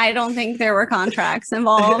 Because I don't think there were contracts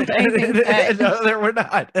involved. I think that No, there were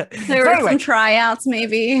not. there were some tryouts,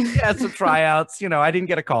 maybe. Yeah, some tryouts. I didn't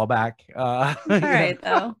get a call back. All right,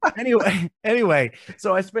 though. Anyway,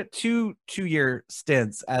 so I spent 2-year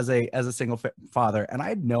stints as a single father, and I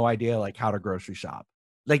had no idea like how to grocery shop.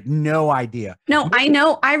 Like no idea. No, I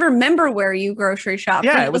know. I remember where you grocery shopped.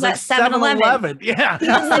 Yeah, and it was at like 7-Eleven. Yeah. He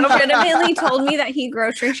legitimately told me that he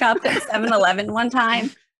grocery shopped at 7-Eleven one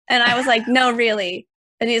time. And I was like, no, really.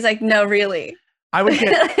 And he's like, no, really. I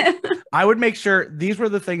would make sure these were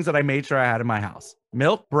the things that I made sure I had in my house: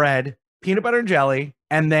 milk, bread, peanut butter and jelly,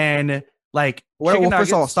 and then like Well,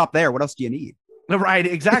 first of all, stop there. What else do you need? Right,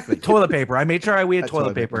 exactly. Toilet paper. I made sure we had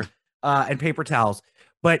toilet paper and paper towels.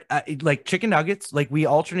 But like chicken nuggets, like we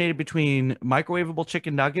alternated between microwavable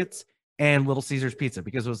chicken nuggets and Little Caesars pizza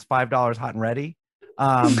because it was $5 hot and ready.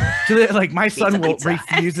 Like my son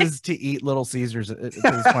refuses to eat Little Caesars at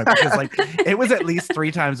this point because like it was at least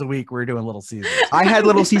 3 times a week we were doing Little Caesars. I had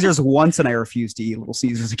Little Caesars once and I refused to eat Little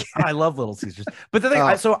Caesars again. I love Little Caesars, but the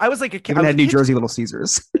thing, so I was like a kid. I had New Jersey Little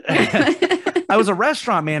Caesars. I was a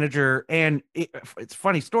restaurant manager, and it's a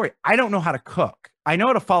funny story. I don't know how to cook. I know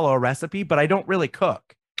how to follow a recipe, but I don't really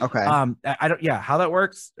cook. Okay. I don't. Yeah, how that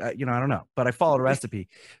works, I don't know. But I followed a recipe.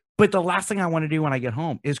 But the last thing I want to do when I get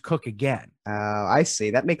home is cook again. I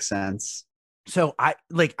see. That makes sense. So I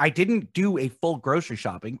didn't do a full grocery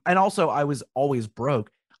shopping, and also I was always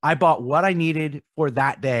broke. I bought what I needed for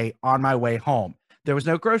that day on my way home. There was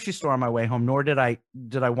no grocery store on my way home, nor did I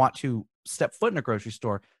want to step foot in a grocery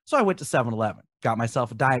store. So I went to 7-Eleven, got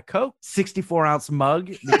myself a Diet Coke, 64-ounce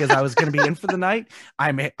mug because I was going to be in for the night.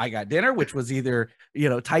 I got dinner, which was either,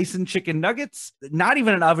 Tyson chicken nuggets, not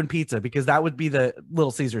even an oven pizza, because that would be the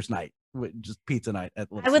Little Caesars night, just pizza night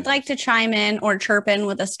at Little I would Caesars. like to chime in or chirp in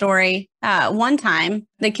with a story. One time,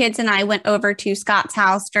 the kids and I went over to Scott's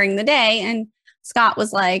house during the day, and Scott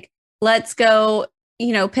was like, let's go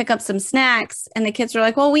pick up some snacks. And the kids were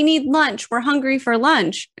like, well, we need lunch. We're hungry for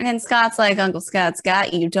lunch. And Scott's like, Uncle Scott's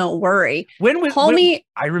got you. Don't worry.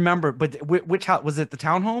 I remember, but which house was it? The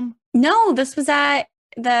townhome? No, this was at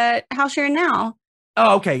the house you're in now.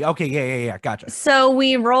 Oh, okay. Yeah. Gotcha. So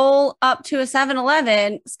we roll up to a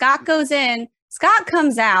 7-Eleven. Scott goes in. Scott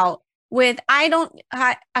comes out with, like,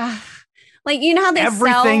 how they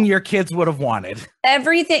everything your kids would have wanted.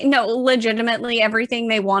 Everything. No, legitimately everything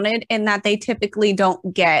they wanted, and that they typically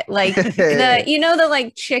don't get. Like the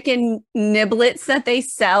like chicken niblets that they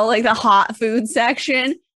sell, like the hot food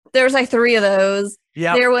section. There's like 3 of those.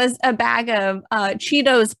 Yeah. There was a bag of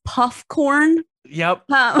Cheetos puff corn. Yep.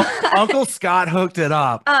 Uncle Scott hooked it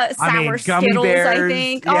up. Sour Skittles, I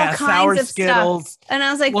think. All kinds sour of Skittles, stuff. And I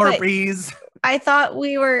was like, Slurpees. I thought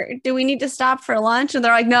do we need to stop for lunch? And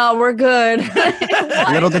they're like, no, we're good.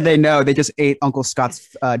 Little did they know, they just ate Uncle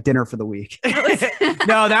Scott's dinner for the week.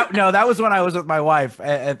 No, that was when I was with my wife.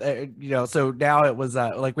 So now it was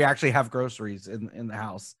like we actually have groceries in the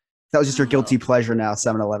house. That was just your guilty pleasure now,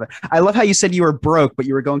 7-Eleven. I love how you said you were broke, but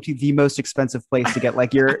you were going to the most expensive place to get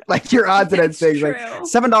like your odds and things. Like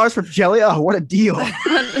 $7 for jelly. Oh, what a deal.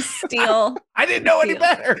 What a steal. I didn't know any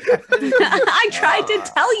better. I tried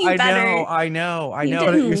to tell you better. I know.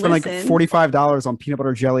 You spent like $45 on peanut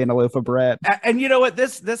butter jelly and a loaf of bread. And you know what?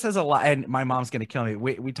 This has a lot, and my mom's gonna kill me.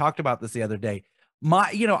 We talked about this the other day.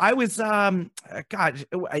 I was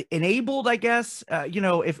enabled, I guess.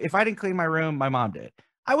 If I didn't clean my room, my mom did.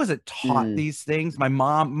 I wasn't taught these things. My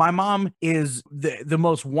mom is the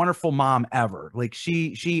most wonderful mom ever. Like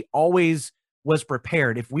she always was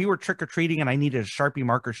prepared. If we were trick-or-treating and I needed a Sharpie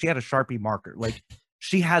marker, she had a Sharpie marker. Like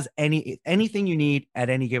she has anything you need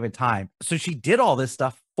at any given time. So she did all this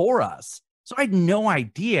stuff for us. So I had no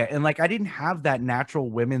idea. And like, I didn't have that natural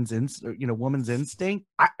woman's instinct.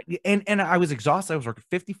 And I was exhausted. I was working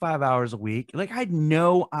 55 hours a week. Like I had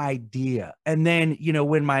no idea. And then,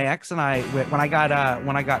 when my ex and I, when I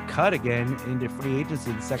got cut again into free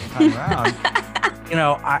agency the second time around,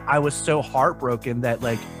 I was so heartbroken that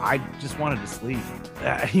like, I just wanted to sleep.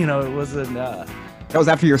 It wasn't, that was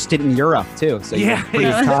after your stint in Europe too. So you were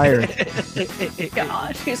pretty tired.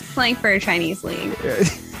 Gosh, he was playing for a Chinese league.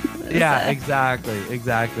 Yeah, exactly.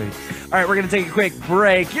 All right, we're going to take a quick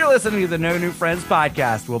break. You're listening to the No New Friends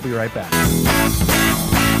podcast. We'll be right back.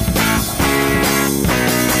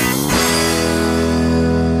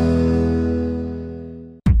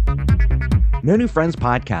 No New Friends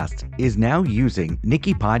podcast is now using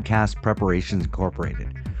Nikki Podcast Preparations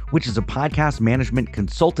Incorporated. which is a podcast management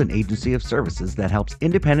consultant agency of services that helps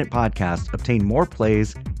independent podcasts obtain more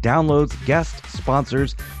plays, downloads, guests,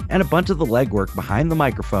 sponsors, and a bunch of the legwork behind the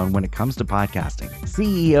microphone when it comes to podcasting.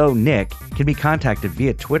 CEO Nick can be contacted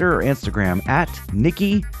via Twitter or Instagram at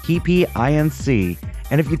NickyKeepyINC.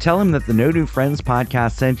 And if you tell him that the No New Friends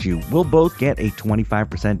podcast sent you, we'll both get a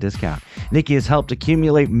 25% discount. Nicky has helped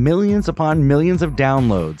accumulate millions upon millions of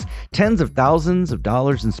downloads, tens of thousands of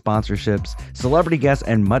dollars in sponsorships, celebrity guests,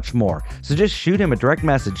 and much more. So just shoot him a direct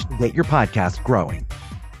message to get your podcast growing.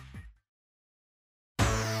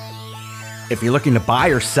 If you're looking to buy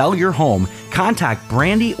or sell your home, contact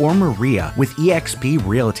Brandy or Maria with eXp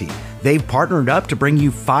Realty. They've partnered up to bring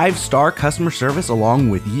you 5-star customer service along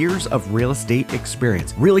with years of real estate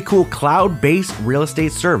experience. Really cool cloud-based real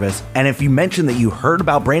estate service. And if you mention that you heard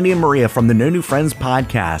about Brandy and Maria from the No New Friends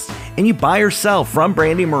podcast and you buy or sell from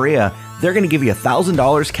Brandy and Maria, they're going to give you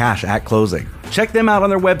 $1,000 cash at closing. Check them out on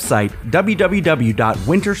their website,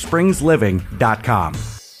 www.winterspringsliving.com.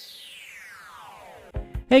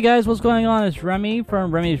 Hey guys, what's going on? It's Remy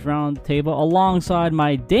from Remy's Roundtable alongside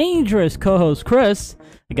my dangerous co-host Chris.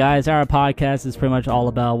 Guys, our podcast is pretty much all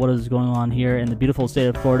about what is going on here in the beautiful state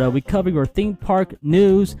of Florida. We cover your theme park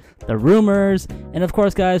news, the rumors, and of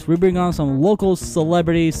course, guys, we bring on some local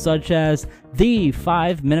celebrities such as the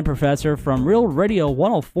 5-Minute Professor from Real Radio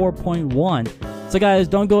 104.1. So guys,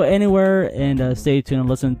 don't go anywhere and stay tuned and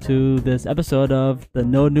listen to this episode of the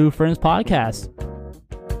No New Friends podcast.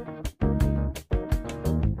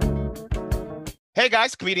 Hey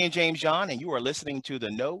guys, comedian James John, and you are listening to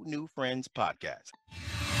the No New Friends podcast.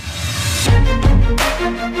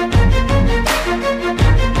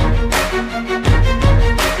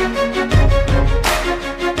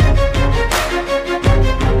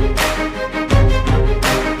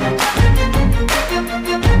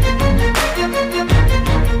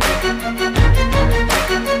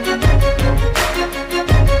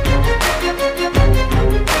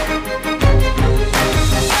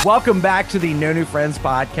 Welcome back to the No New Friends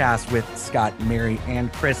podcast with Scott, Mary,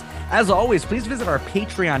 and Chris. As always, please visit our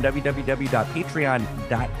Patreon,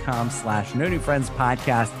 www.patreon.com/No New Friends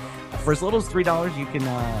podcast. For as little as $3, you can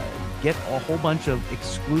get a whole bunch of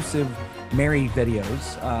exclusive Mary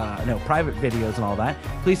videos, private videos and all that.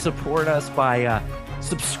 Please support us by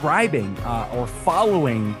subscribing or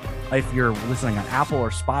following. If you're listening on Apple or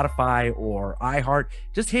Spotify or iHeart,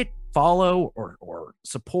 just hit follow or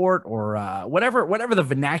support or whatever the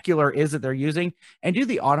vernacular is that they're using, and do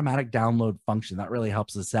the automatic download function. That really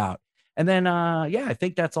helps us out. And then I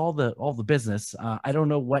think that's all the business. I don't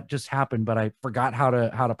know what just happened, but I forgot how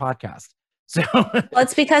to podcast. So well,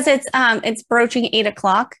 it's because it's broaching 8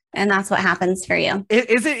 o'clock, and that's what happens for you.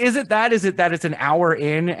 Is it that it's an hour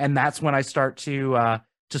in, and that's when I start to that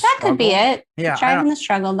struggle? Could be it. Yeah, driving the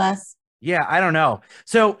struggle bus. Yeah, I don't know.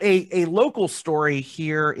 So a local story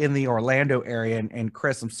here in the Orlando area, and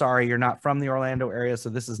Chris, I'm sorry you're not from the Orlando area, so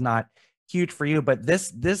this is not huge for you, but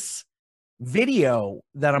this video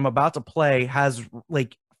that I'm about to play has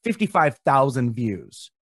like 55,000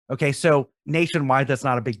 views. Okay, so nationwide, that's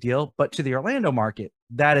not a big deal, but to the Orlando market,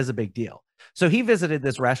 that is a big deal. So he visited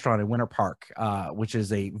this restaurant in Winter Park, which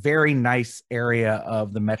is a very nice area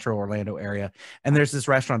of the Metro Orlando area. And there's this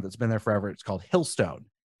restaurant that's been there forever. It's called Hillstone.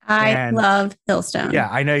 I love Hillstone. Yeah,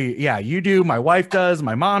 I know you. Yeah, you do. My wife does.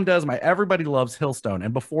 My mom does. Everybody loves Hillstone.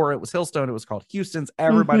 And before it was Hillstone, it was called Houston's.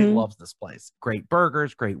 Everybody loves this place. Great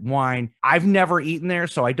burgers, great wine. I've never eaten there,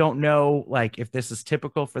 so I don't know like if this is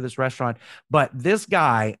typical for this restaurant. But this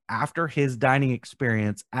guy, after his dining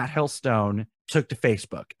experience at Hillstone, took to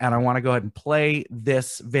Facebook, and I want to go ahead and play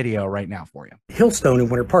this video right now for you. Hillstone in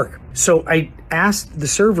Winter Park. So I asked the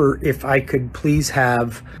server if I could please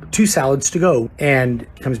have 2 salads to go, and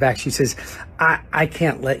comes back, she says, I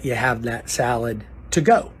can't let you have that salad to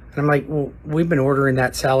go. And I'm like, well, we've been ordering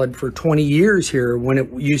that salad for 20 years here when it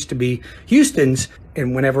used to be Houston's,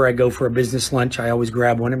 and whenever I go for a business lunch, I always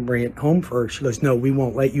grab one and bring it home for her. She goes, no, we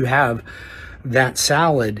won't let you have that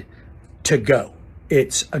salad to go.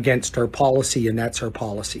 It's against our policy, and that's our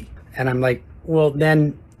policy. And I'm like, well,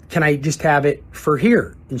 then can I just have it for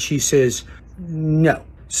here? And she says, no.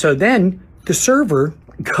 So then the server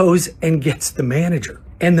goes and gets the manager,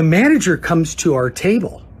 and the manager comes to our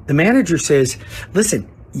table. The manager says, listen,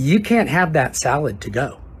 you can't have that salad to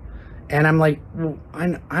go. And I'm like, well,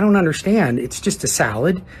 I don't understand. It's just a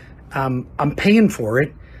salad. I'm paying for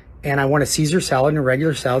it, and I want a Caesar salad and a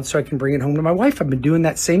regular salad so I can bring it home to my wife. I've been doing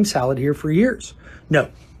that same salad here for years. No,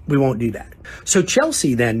 we won't do that. So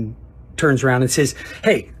Chelsea then turns around and says,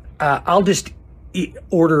 hey, I'll just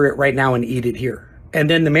order it right now and eat it here. And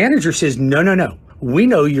then the manager says, no. We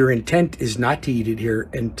know your intent is not to eat it here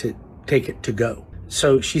and to take it to go.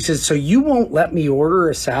 So she says, so you won't let me order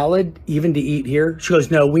a salad even to eat here? She goes,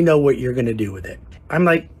 no, we know what you're going to do with it. I'm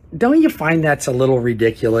like, don't you find that's a little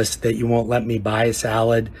ridiculous that you won't let me buy a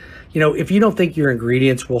salad? You know, if you don't think your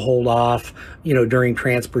ingredients will hold off, you know, during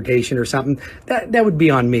transportation or something, that would be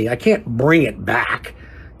on me. I can't bring it back.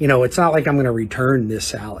 You know, it's not like I'm going to return this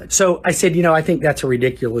salad. So I said, you know, I think that's a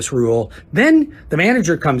ridiculous rule. Then the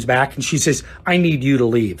manager comes back and she says, I need you to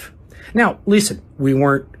leave. Now, listen, we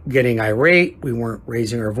weren't getting irate. We weren't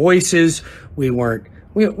raising our voices. We were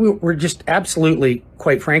just absolutely,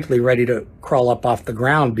 quite frankly, ready to crawl up off the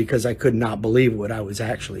ground because I could not believe what I was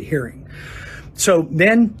actually hearing. So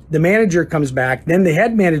then the manager comes back. Then the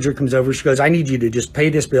head manager comes over. She goes, I need you to just pay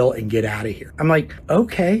this bill and get out of here. I'm like,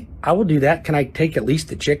 okay, I will do that. Can I take at least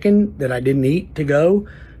the chicken that I didn't eat to go?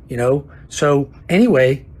 You know, so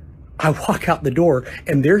anyway, I walk out the door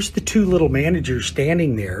and there's the two little managers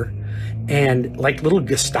standing there and like little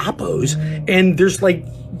Gestapos. And there's like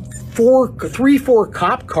four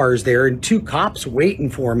cop cars there and two cops waiting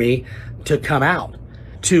for me to come out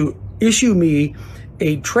to issue me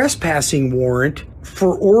a trespassing warrant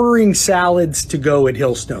for ordering salads to go at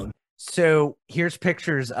Hillstone. So here's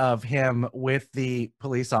pictures of him with the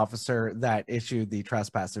police officer that issued the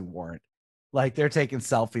trespassing warrant. Like they're taking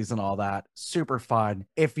selfies and all that. Super fun.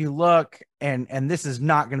 If you look, and this is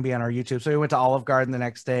not going to be on our YouTube. So we went to Olive Garden the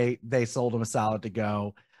next day. They sold him a salad to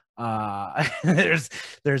go. There's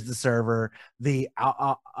the server, the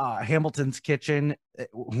Hamilton's Kitchen.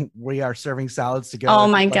 We are serving salads to go. Oh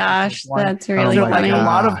my gosh, that's really funny. Like a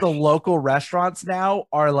lot of the local restaurants now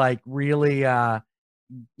are like really,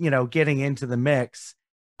 getting into the mix.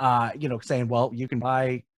 Saying, well, you can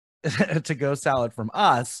buy to go salad from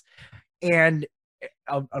us, and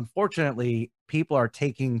unfortunately, people are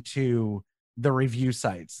taking to the review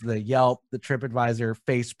sites, the Yelp, the TripAdvisor,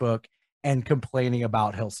 Facebook, and complaining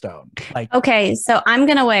about Hillstone. Like, okay, so I'm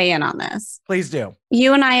going to weigh in on this. Please do.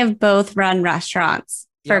 You and I have both run restaurants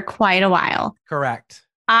for quite a while. Correct.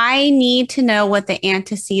 I need to know what the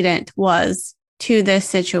antecedent was to this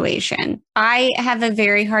situation. I have a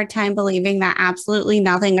very hard time believing that absolutely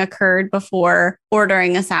nothing occurred before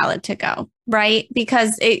ordering a salad to go, right?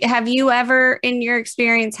 Because have you ever in your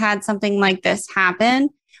experience had something like this happen?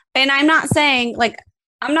 And I'm not saying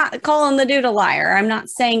I'm not calling the dude a liar. I'm not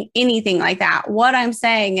saying anything like that. What I'm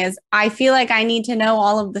saying is I feel like I need to know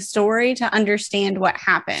all of the story to understand what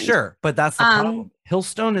happened. Sure, but that's the problem.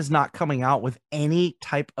 Hillstone is not coming out with any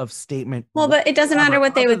type of statement. Well, but it doesn't matter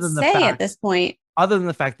what they would say at this point. Other than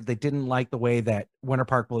the fact that they didn't like the way that Winter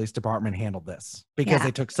Park Police Department handled this because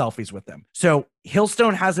they took selfies with them. So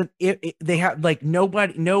Hillstone hasn't, they have like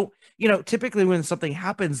typically when something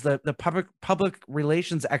happens, the public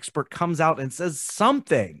relations expert comes out and says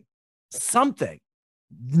something.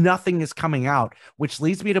 Nothing is coming out, which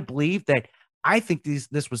leads me to believe that I think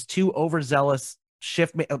this was two overzealous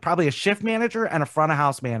probably a shift manager and a front of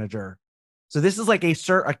house manager. So this is like a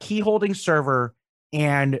key holding server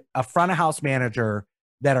and a front of house manager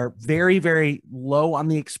that are very, very low on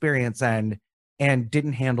the experience end and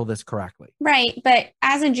didn't handle this correctly. Right. But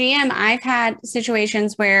as a GM, I've had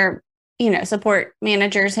situations where, support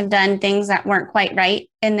managers have done things that weren't quite right.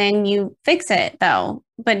 And then you fix it though.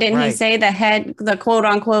 But didn't he say the quote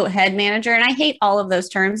unquote head manager? And I hate all of those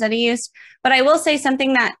terms that he used, but I will say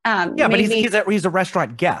something that, but he's a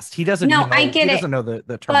restaurant guest. He doesn't know, I get he it. doesn't know the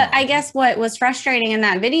term. But I guess what was frustrating in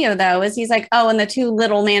that video though, is he's like, oh, and the two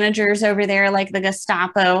little managers over there, like the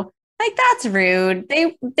Gestapo, like that's rude.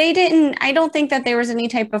 They didn't, I don't think that there was any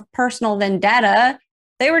type of personal vendetta.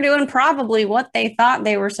 They were doing probably what they thought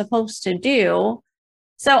they were supposed to do.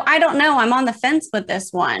 So I don't know. I'm on the fence with this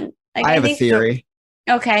one. Like, I have a theory.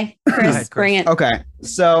 Okay, Chris, bring it. Okay,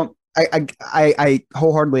 so I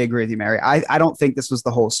wholeheartedly agree with you, Mary. I don't think this was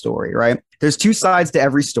the whole story, right? There's two sides to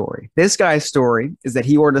every story. This guy's story is that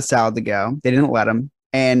he ordered a salad to go. They didn't let him,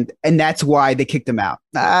 and that's why they kicked him out.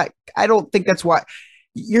 I don't think that's why.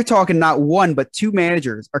 You're talking not one, but two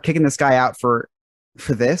managers are kicking this guy out for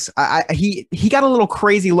this. He got a little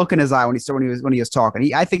crazy look in his eye when he was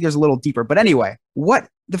talking. I think there's a little deeper. But anyway,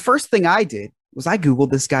 the first thing I did was I Googled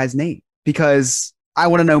this guy's name because I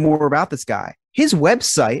want to know more about this guy. His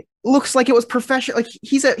website looks like it was professional. Like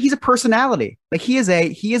he's a personality. Like he's on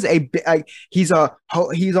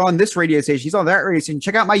this radio station. He's on that radio station.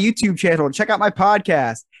 Check out my YouTube channel. Check out my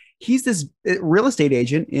podcast. He's this real estate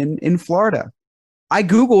agent in Florida. I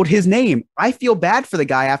Googled his name. I feel bad for the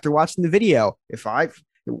guy after watching the video.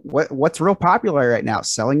 What's real popular right now?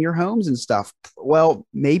 Selling your homes and stuff. Well,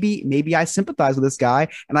 maybe I sympathize with this guy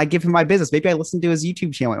and I give him my business. Maybe I listen to his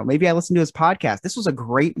YouTube channel. Maybe I listen to his podcast. This was a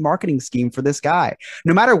great marketing scheme for this guy.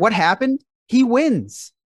 No matter what happened, he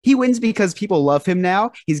wins. He wins because people love him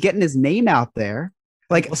now. He's getting his name out there.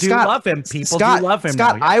 Like People Scott, do love him. People Scott, do love him.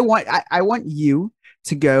 Scott, now, yeah. I want you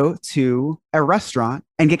to go to a restaurant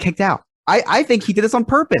and get kicked out. I think he did this on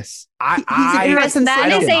purpose. He's an internet Chris, that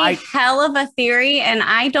is sensation. a hell of a theory, and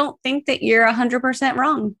I don't think that you're 100%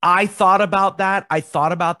 wrong. I thought about that.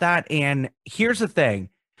 And here's the thing.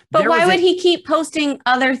 But why would he keep posting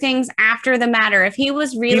other things after the matter if he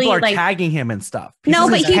was really people are like tagging him and stuff? No,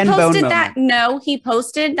 but he Ken Bone posted moment. that. No, he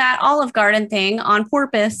posted that Olive Garden thing on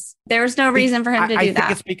purpose. There was no reason for him to I do think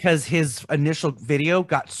that. it's because his initial video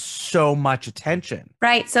got so much attention.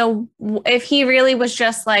 Right. So if he really was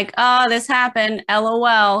just like, oh, this happened,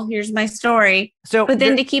 LOL, here's my story. So, but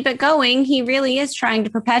then to keep it going, he really is trying to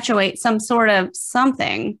perpetuate some sort of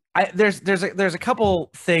something. There's a couple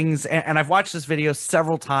things, and I've watched this video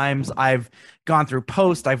several times. I've gone through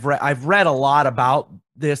posts. I've read a lot about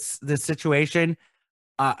this situation.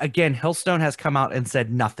 Again, Hillstone has come out and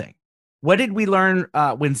said nothing. What did we learn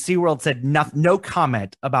when SeaWorld said no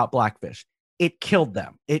comment about Blackfish? It killed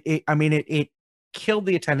them. It killed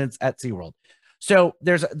the attendance at SeaWorld. So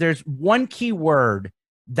there's one key word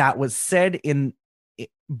that was said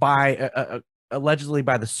allegedly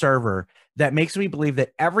by the server that makes me believe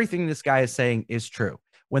that everything this guy is saying is true.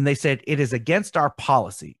 When they said it is against our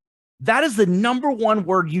policy, that is the number one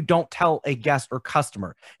word you don't tell a guest or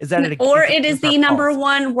customer. Is that it is the number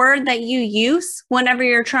one word that you use whenever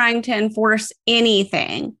you're trying to enforce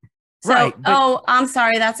anything. So, right, I'm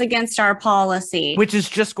sorry, that's against our policy. Which is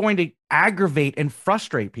just going to aggravate and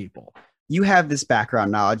frustrate people. You have this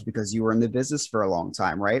background knowledge because you were in the business for a long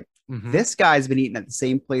time, right? Mm-hmm. This guy's been eating at the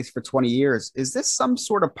same place for 20 years. Is this some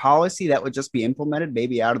sort of policy that would just be implemented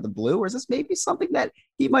maybe out of the blue? Or is this maybe something that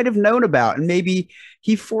he might have known about and maybe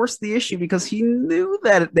he forced the issue because he knew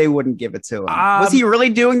that they wouldn't give it to him? Was he really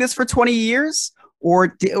doing this for 20 years?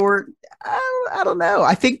 Or I don't know.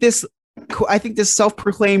 I think this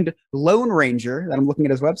self-proclaimed Lone Ranger that I'm looking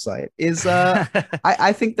at his website is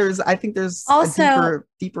I think there's also a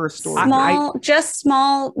deeper story.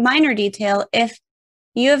 Small minor detail. If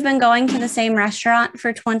you have been going to the same restaurant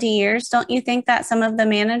for 20 years, don't you think that some of the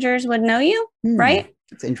managers would know you? Right?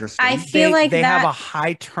 It's interesting. I feel like they have a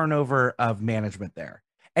high turnover of management there.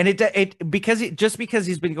 And because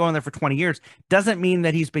he's been going there for 20 years doesn't mean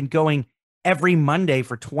that he's been going every Monday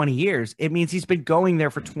for 20 years. It means he's been going there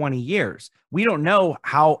for 20 years. We don't know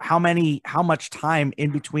how much time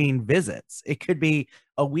in between visits. It could be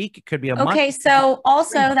a week, it could be a month. Okay, so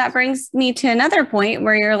also that brings me to another point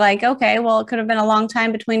where you're like, okay, well, it could have been a long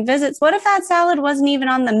time between visits. What if that salad wasn't even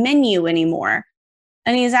on the menu anymore?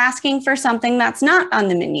 And he's asking for something that's not on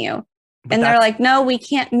the menu. And they're like, no, we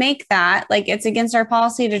can't make that. Like, it's against our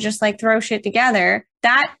policy to just like throw shit together.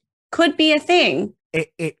 That could be a thing.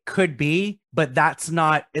 It could be, but that's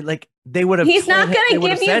not it. Like they would have. He's not going to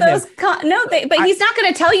give you those. But he's not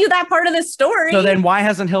going to tell you that part of the story. So then, why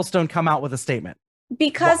hasn't Hillstone come out with a statement?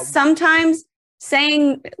 Because sometimes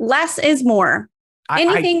saying less is more.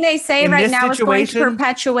 Anything they say right now is going to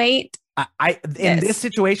perpetuate. In this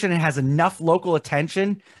situation, it has enough local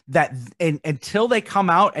attention that until they come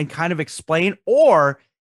out and kind of explain or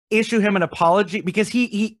issue him an apology, because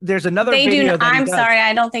there's another video that I'm sorry,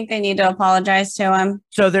 I don't think they need to apologize to him.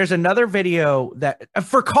 So there's another video that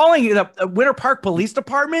for calling the Winter Park Police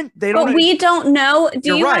Department, they don't. But we don't know.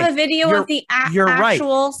 Do you have a video of the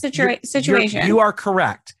actual situation? You are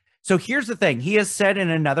correct. So here's the thing: he has said in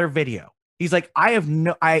another video, he's like, I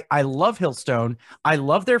love Hillstone. I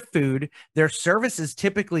love their food. Their service is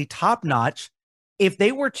typically top notch. If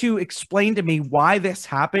they were to explain to me why this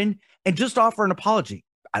happened and just offer an apology,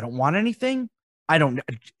 I don't want anything.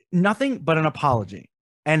 Nothing but an apology.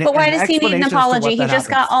 But why does he need an apology? He just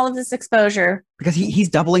got all of this exposure. Because he's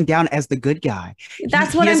doubling down as the good guy.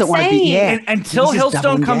 That's what I'm saying. And until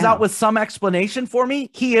Hillstone comes out with some explanation for me,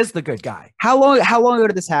 he is the good guy. How long ago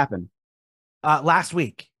did this happen? Last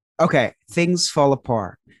week. Okay. Things fall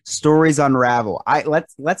apart. Stories unravel.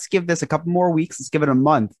 Let's give this a couple more weeks. Let's give it a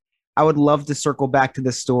month. I would love to circle back to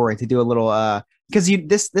this story to do a little because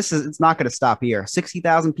it's not going to stop here.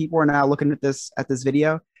 60,000 people are now looking at this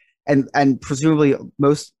video, and presumably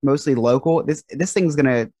mostly local. This thing's going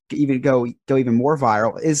to even go even more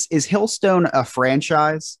viral. Is Hillstone a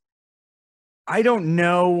franchise? I don't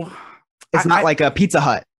know. It's not like a Pizza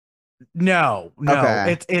Hut. No.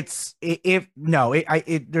 Okay.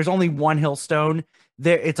 There's only one Hillstone.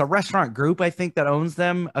 It's a restaurant group, I think, that owns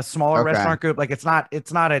them, a smaller restaurant group. Like it's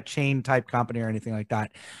not a chain type company or anything like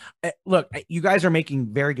that. Look, you guys are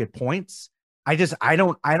making very good points. I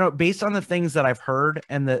don't based on the things that I've heard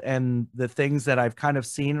and the things that I've kind of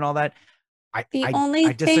seen and all that. The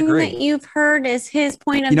only thing that you've heard is his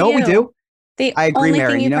point of view. You know what we do? I agree, only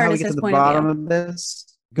Mary. thing You you've know heard how we is get to his the point of bottom view. of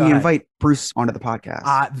this? Go You ahead. invite Bruce onto the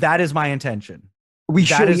podcast. That is my intention. We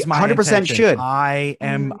That should. is my 100% intention. should.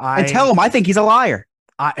 And tell him I think he's a liar.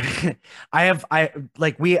 I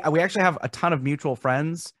we actually have a ton of mutual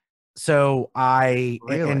friends. So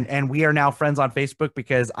Really? and we are now friends on Facebook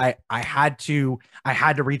because I had to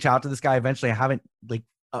reach out to this guy eventually. I haven't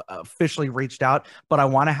officially reached out, but I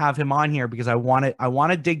want to have him on here because I want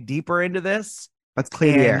to dig deeper into this. Let's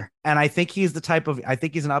clear the air. And I think he's I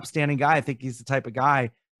think he's an upstanding guy. I think he's the type of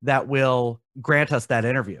guy that will grant us that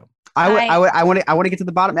interview. I want to get to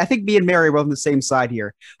the bottom. I think me and Mary are both on the same side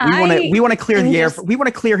here. We want to clear the air. We want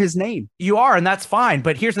to clear his name. You are, and that's fine.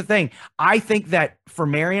 But here's the thing. I think that for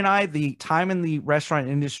Mary and I, the time in the restaurant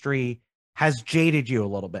industry has jaded you a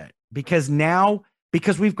little bit because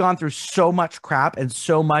we've gone through so much crap and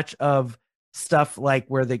so much of stuff like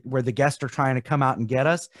where the guests are trying to come out and get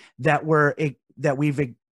us that with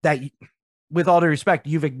all due respect,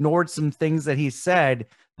 you've ignored some things that he said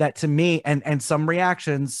that to me and some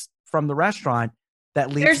reactions from the restaurant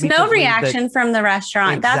that leads There's me to no believe reaction from the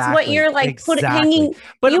restaurant. Exactly, That's what you're hanging.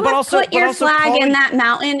 But you would also put your flag in that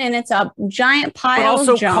mountain, and it's a giant pile. But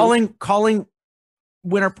also of junk. calling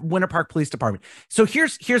Winter Park Police Department. So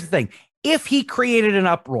here's the thing. If he created an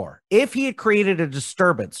uproar, if he had created a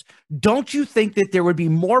disturbance, don't you think that there would be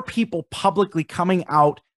more people publicly coming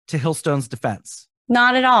out to Hillstone's defense?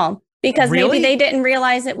 Not at all, because Really? maybe they didn't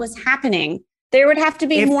realize it was happening. There would have to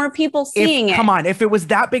be more people seeing it. Come on, if it was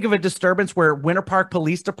that big of a disturbance where Winter Park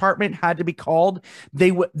Police Department had to be called,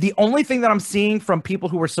 they would. The only thing that I'm seeing from people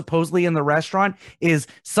who were supposedly in the restaurant is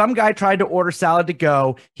some guy tried to order salad to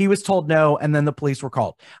go. He was told no, and then the police were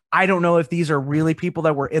called. I don't know if these are really people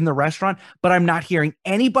that were in the restaurant, but I'm not hearing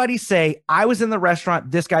anybody say, I was in the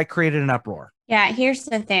restaurant, this guy created an uproar. Yeah, here's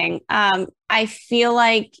the thing. I feel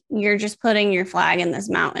like you're just putting your flag in this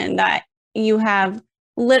mountain that you have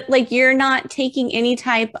you're not taking any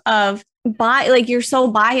type of you're so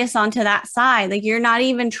biased onto that side. Like you're not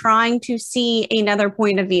even trying to see another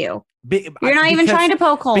point of view. You're not even trying to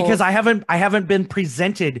poke holes. Because I haven't been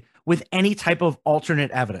presented with any type of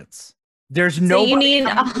alternate evidence. There's no. So you need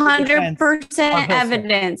 100%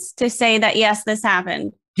 evidence to say that yes, this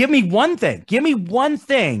happened. Give me one thing. Give me one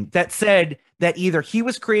thing that said that either he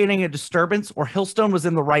was creating a disturbance or Hillstone was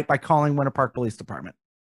in the right by calling Winter Park Police Department.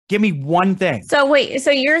 Give me one thing. So wait,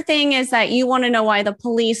 so your thing is that you want to know why the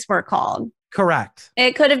police were called. Correct.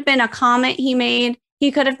 It could have been a comment he made.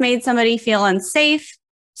 He could have made somebody feel unsafe.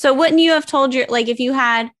 So wouldn't you have told if you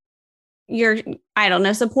had your, I don't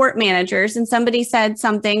know, support managers and somebody said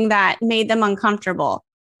something that made them uncomfortable,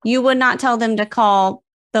 you would not tell them to call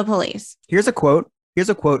the police. Here's a quote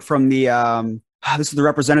from the, this is the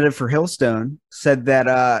representative for Hillstone, said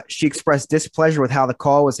that she expressed displeasure with how the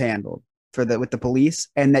call was handled with the police,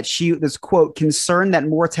 and that she was, quote, concerned that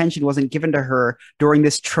more attention wasn't given to her during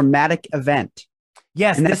this traumatic event.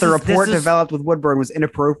 Yes, and that the report developed with Woodburn was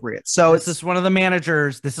inappropriate. So this is one of the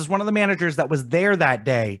managers. This is one of the managers that was there that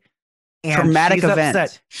day. And traumatic event.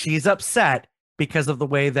 Upset. She's upset because of the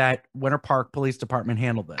way that Winter Park Police Department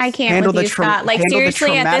handled this. I can't with you, Scott.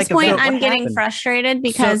 Seriously, at this point, I'm getting frustrated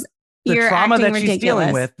because you're trauma acting that she's ridiculous.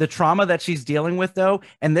 dealing with, the trauma that she's dealing with, though,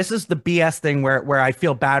 and this is the BS thing where I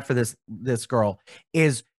feel bad for this girl,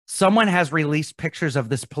 is someone has released pictures of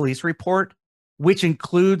this police report, which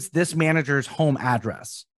includes this manager's home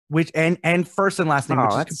address, which and first and last name,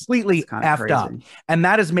 which is completely effed up, and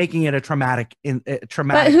that is making it a traumatic.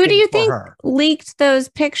 But who do you think leaked those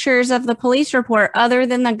pictures of the police report, other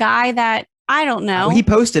than the guy that? I don't know. Well, he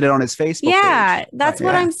posted it on his Facebook page. That's right,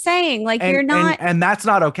 what I'm saying. You're not. And that's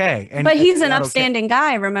not okay. But he's an upstanding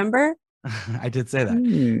guy, remember? I did say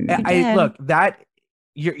that. Look, that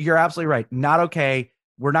you're absolutely right. Not okay.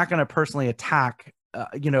 We're not going to personally attack,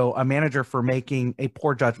 a manager for making a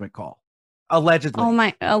poor judgment call. Allegedly. Oh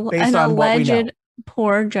my, an alleged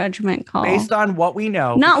poor judgment call. Based on what we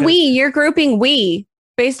know. Not we, you're grouping we.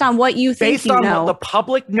 Based on what you think based on what the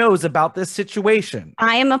public knows about this situation.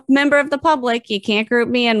 I am a member of the public. You can't group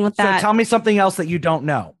me in with that. So tell me something else that you don't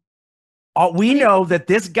know. We know that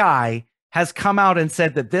this guy has come out and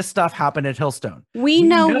said that this stuff happened at Hillstone. We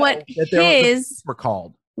know what his were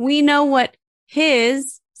called. We know what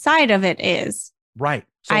his side of it is. Right.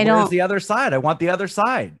 So where's the other side? I want the other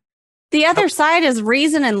side. The other side is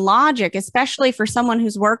reason and logic, especially for someone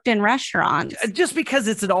who's worked in restaurants. Just because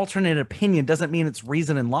it's an alternate opinion doesn't mean it's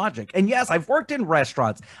reason and logic. And yes, I've worked in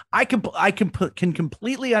restaurants. I can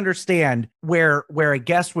completely understand where a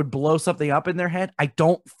guest would blow something up in their head. I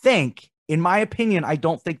don't think, in my opinion, I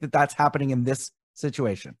don't think that that's happening in this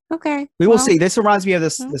situation. Okay. We will see. This reminds me of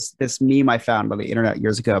this meme I found on the internet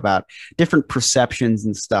years ago about different perceptions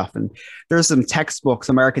and stuff. And there's some textbooks,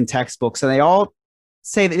 American textbooks, and they all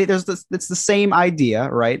say that it's the same idea,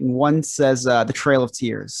 right? And one says the Trail of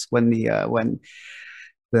Tears, when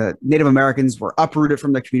the Native Americans were uprooted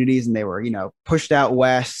from their communities and they were, pushed out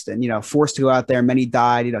west and, forced to go out there. Many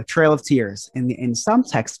died, Trail of Tears. And in some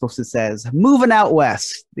textbooks, it says moving out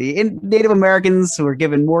west. The Native Americans were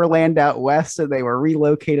given more land out west and they were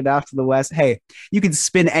relocated out to the west. Hey, you can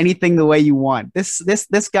spin anything the way you want. This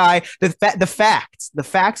guy, the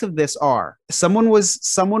facts of this are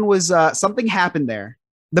something happened there.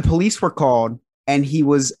 The police were called and he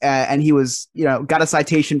was, got a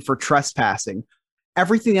citation for trespassing.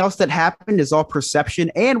 Everything else that happened is all perception,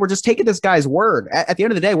 and we're just taking this guy's word. At the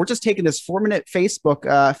end of the day, we're just taking this 4-minute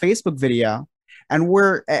Facebook video, and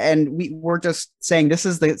we're just saying this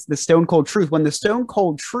is the stone cold truth. When the stone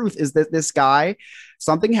cold truth is that this guy,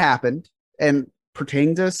 something happened, and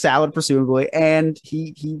pertaining to salad presumably, and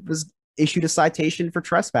he was issued a citation for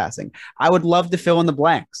trespassing. I would love to fill in the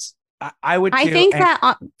blanks. I would. I think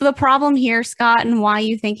that the problem here, Scott, and why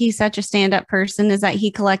you think he's such a stand-up person is that he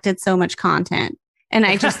collected so much content. And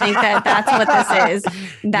I just think that that's what this is.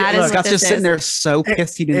 Scott's just sitting there so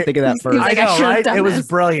pissed he didn't think of that first. I know, right? It was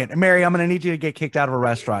brilliant. Mary, I'm going to need you to get kicked out of a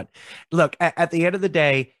restaurant. Look, at the end of the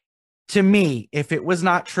day, to me, if it was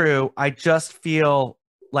not true, I just feel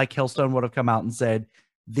like Hillstone would have come out and said,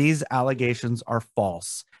 these allegations are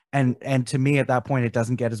false. And to me, at that point, it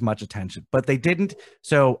doesn't get as much attention. But they didn't.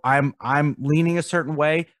 So I'm leaning a certain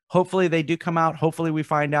way. Hopefully they do come out. Hopefully we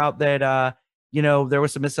find out that there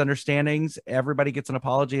was some misunderstandings. Everybody gets an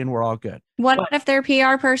apology and we're all good. What if their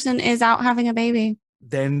PR person is out having a baby?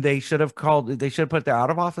 Then they should have put their out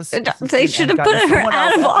of office. They should have put her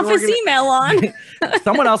out of office email on.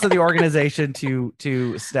 Someone else at the organization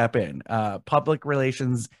to step in. Public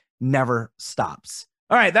relations never stops.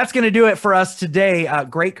 All right, that's going to do it for us today.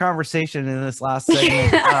 Great conversation in this last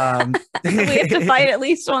segment. We have to fight at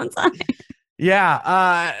least one time.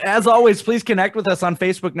 Yeah. As always, please connect with us on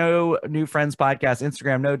Facebook, No New Friends Podcast,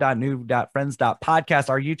 Instagram, no.new.friends.podcast,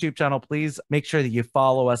 our YouTube channel. Please make sure that you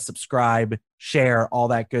follow us, subscribe, share, all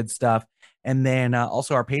that good stuff. And then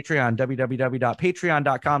also our Patreon,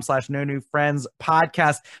 www.patreon.com/No New Friends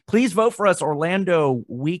Podcast. Please vote for us, Orlando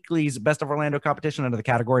Weekly's Best of Orlando competition under the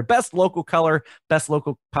category Best Local Color, Best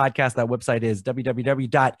Local Podcast. That website is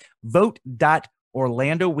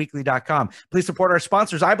www.vote.orlandoweekly.com. Please support our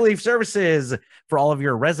sponsors, I Believe Services, for all of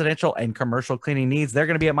your residential and commercial cleaning needs. They're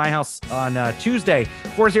going to be at my house on Tuesday,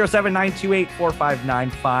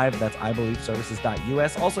 407-928-4595. That's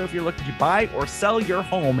IBelieveServices.us. Also, if you're looking to buy or sell your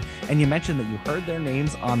home and you mentioned that you heard their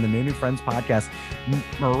names on the No New Friends Podcast,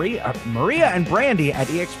 Maria and Brandy at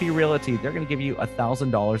eXp Realty, they're going to give you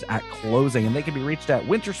 $1,000 at closing, and they can be reached at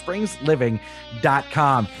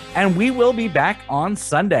wintersprings.living.com. And we will be back on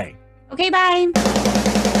Sunday. Okay, bye.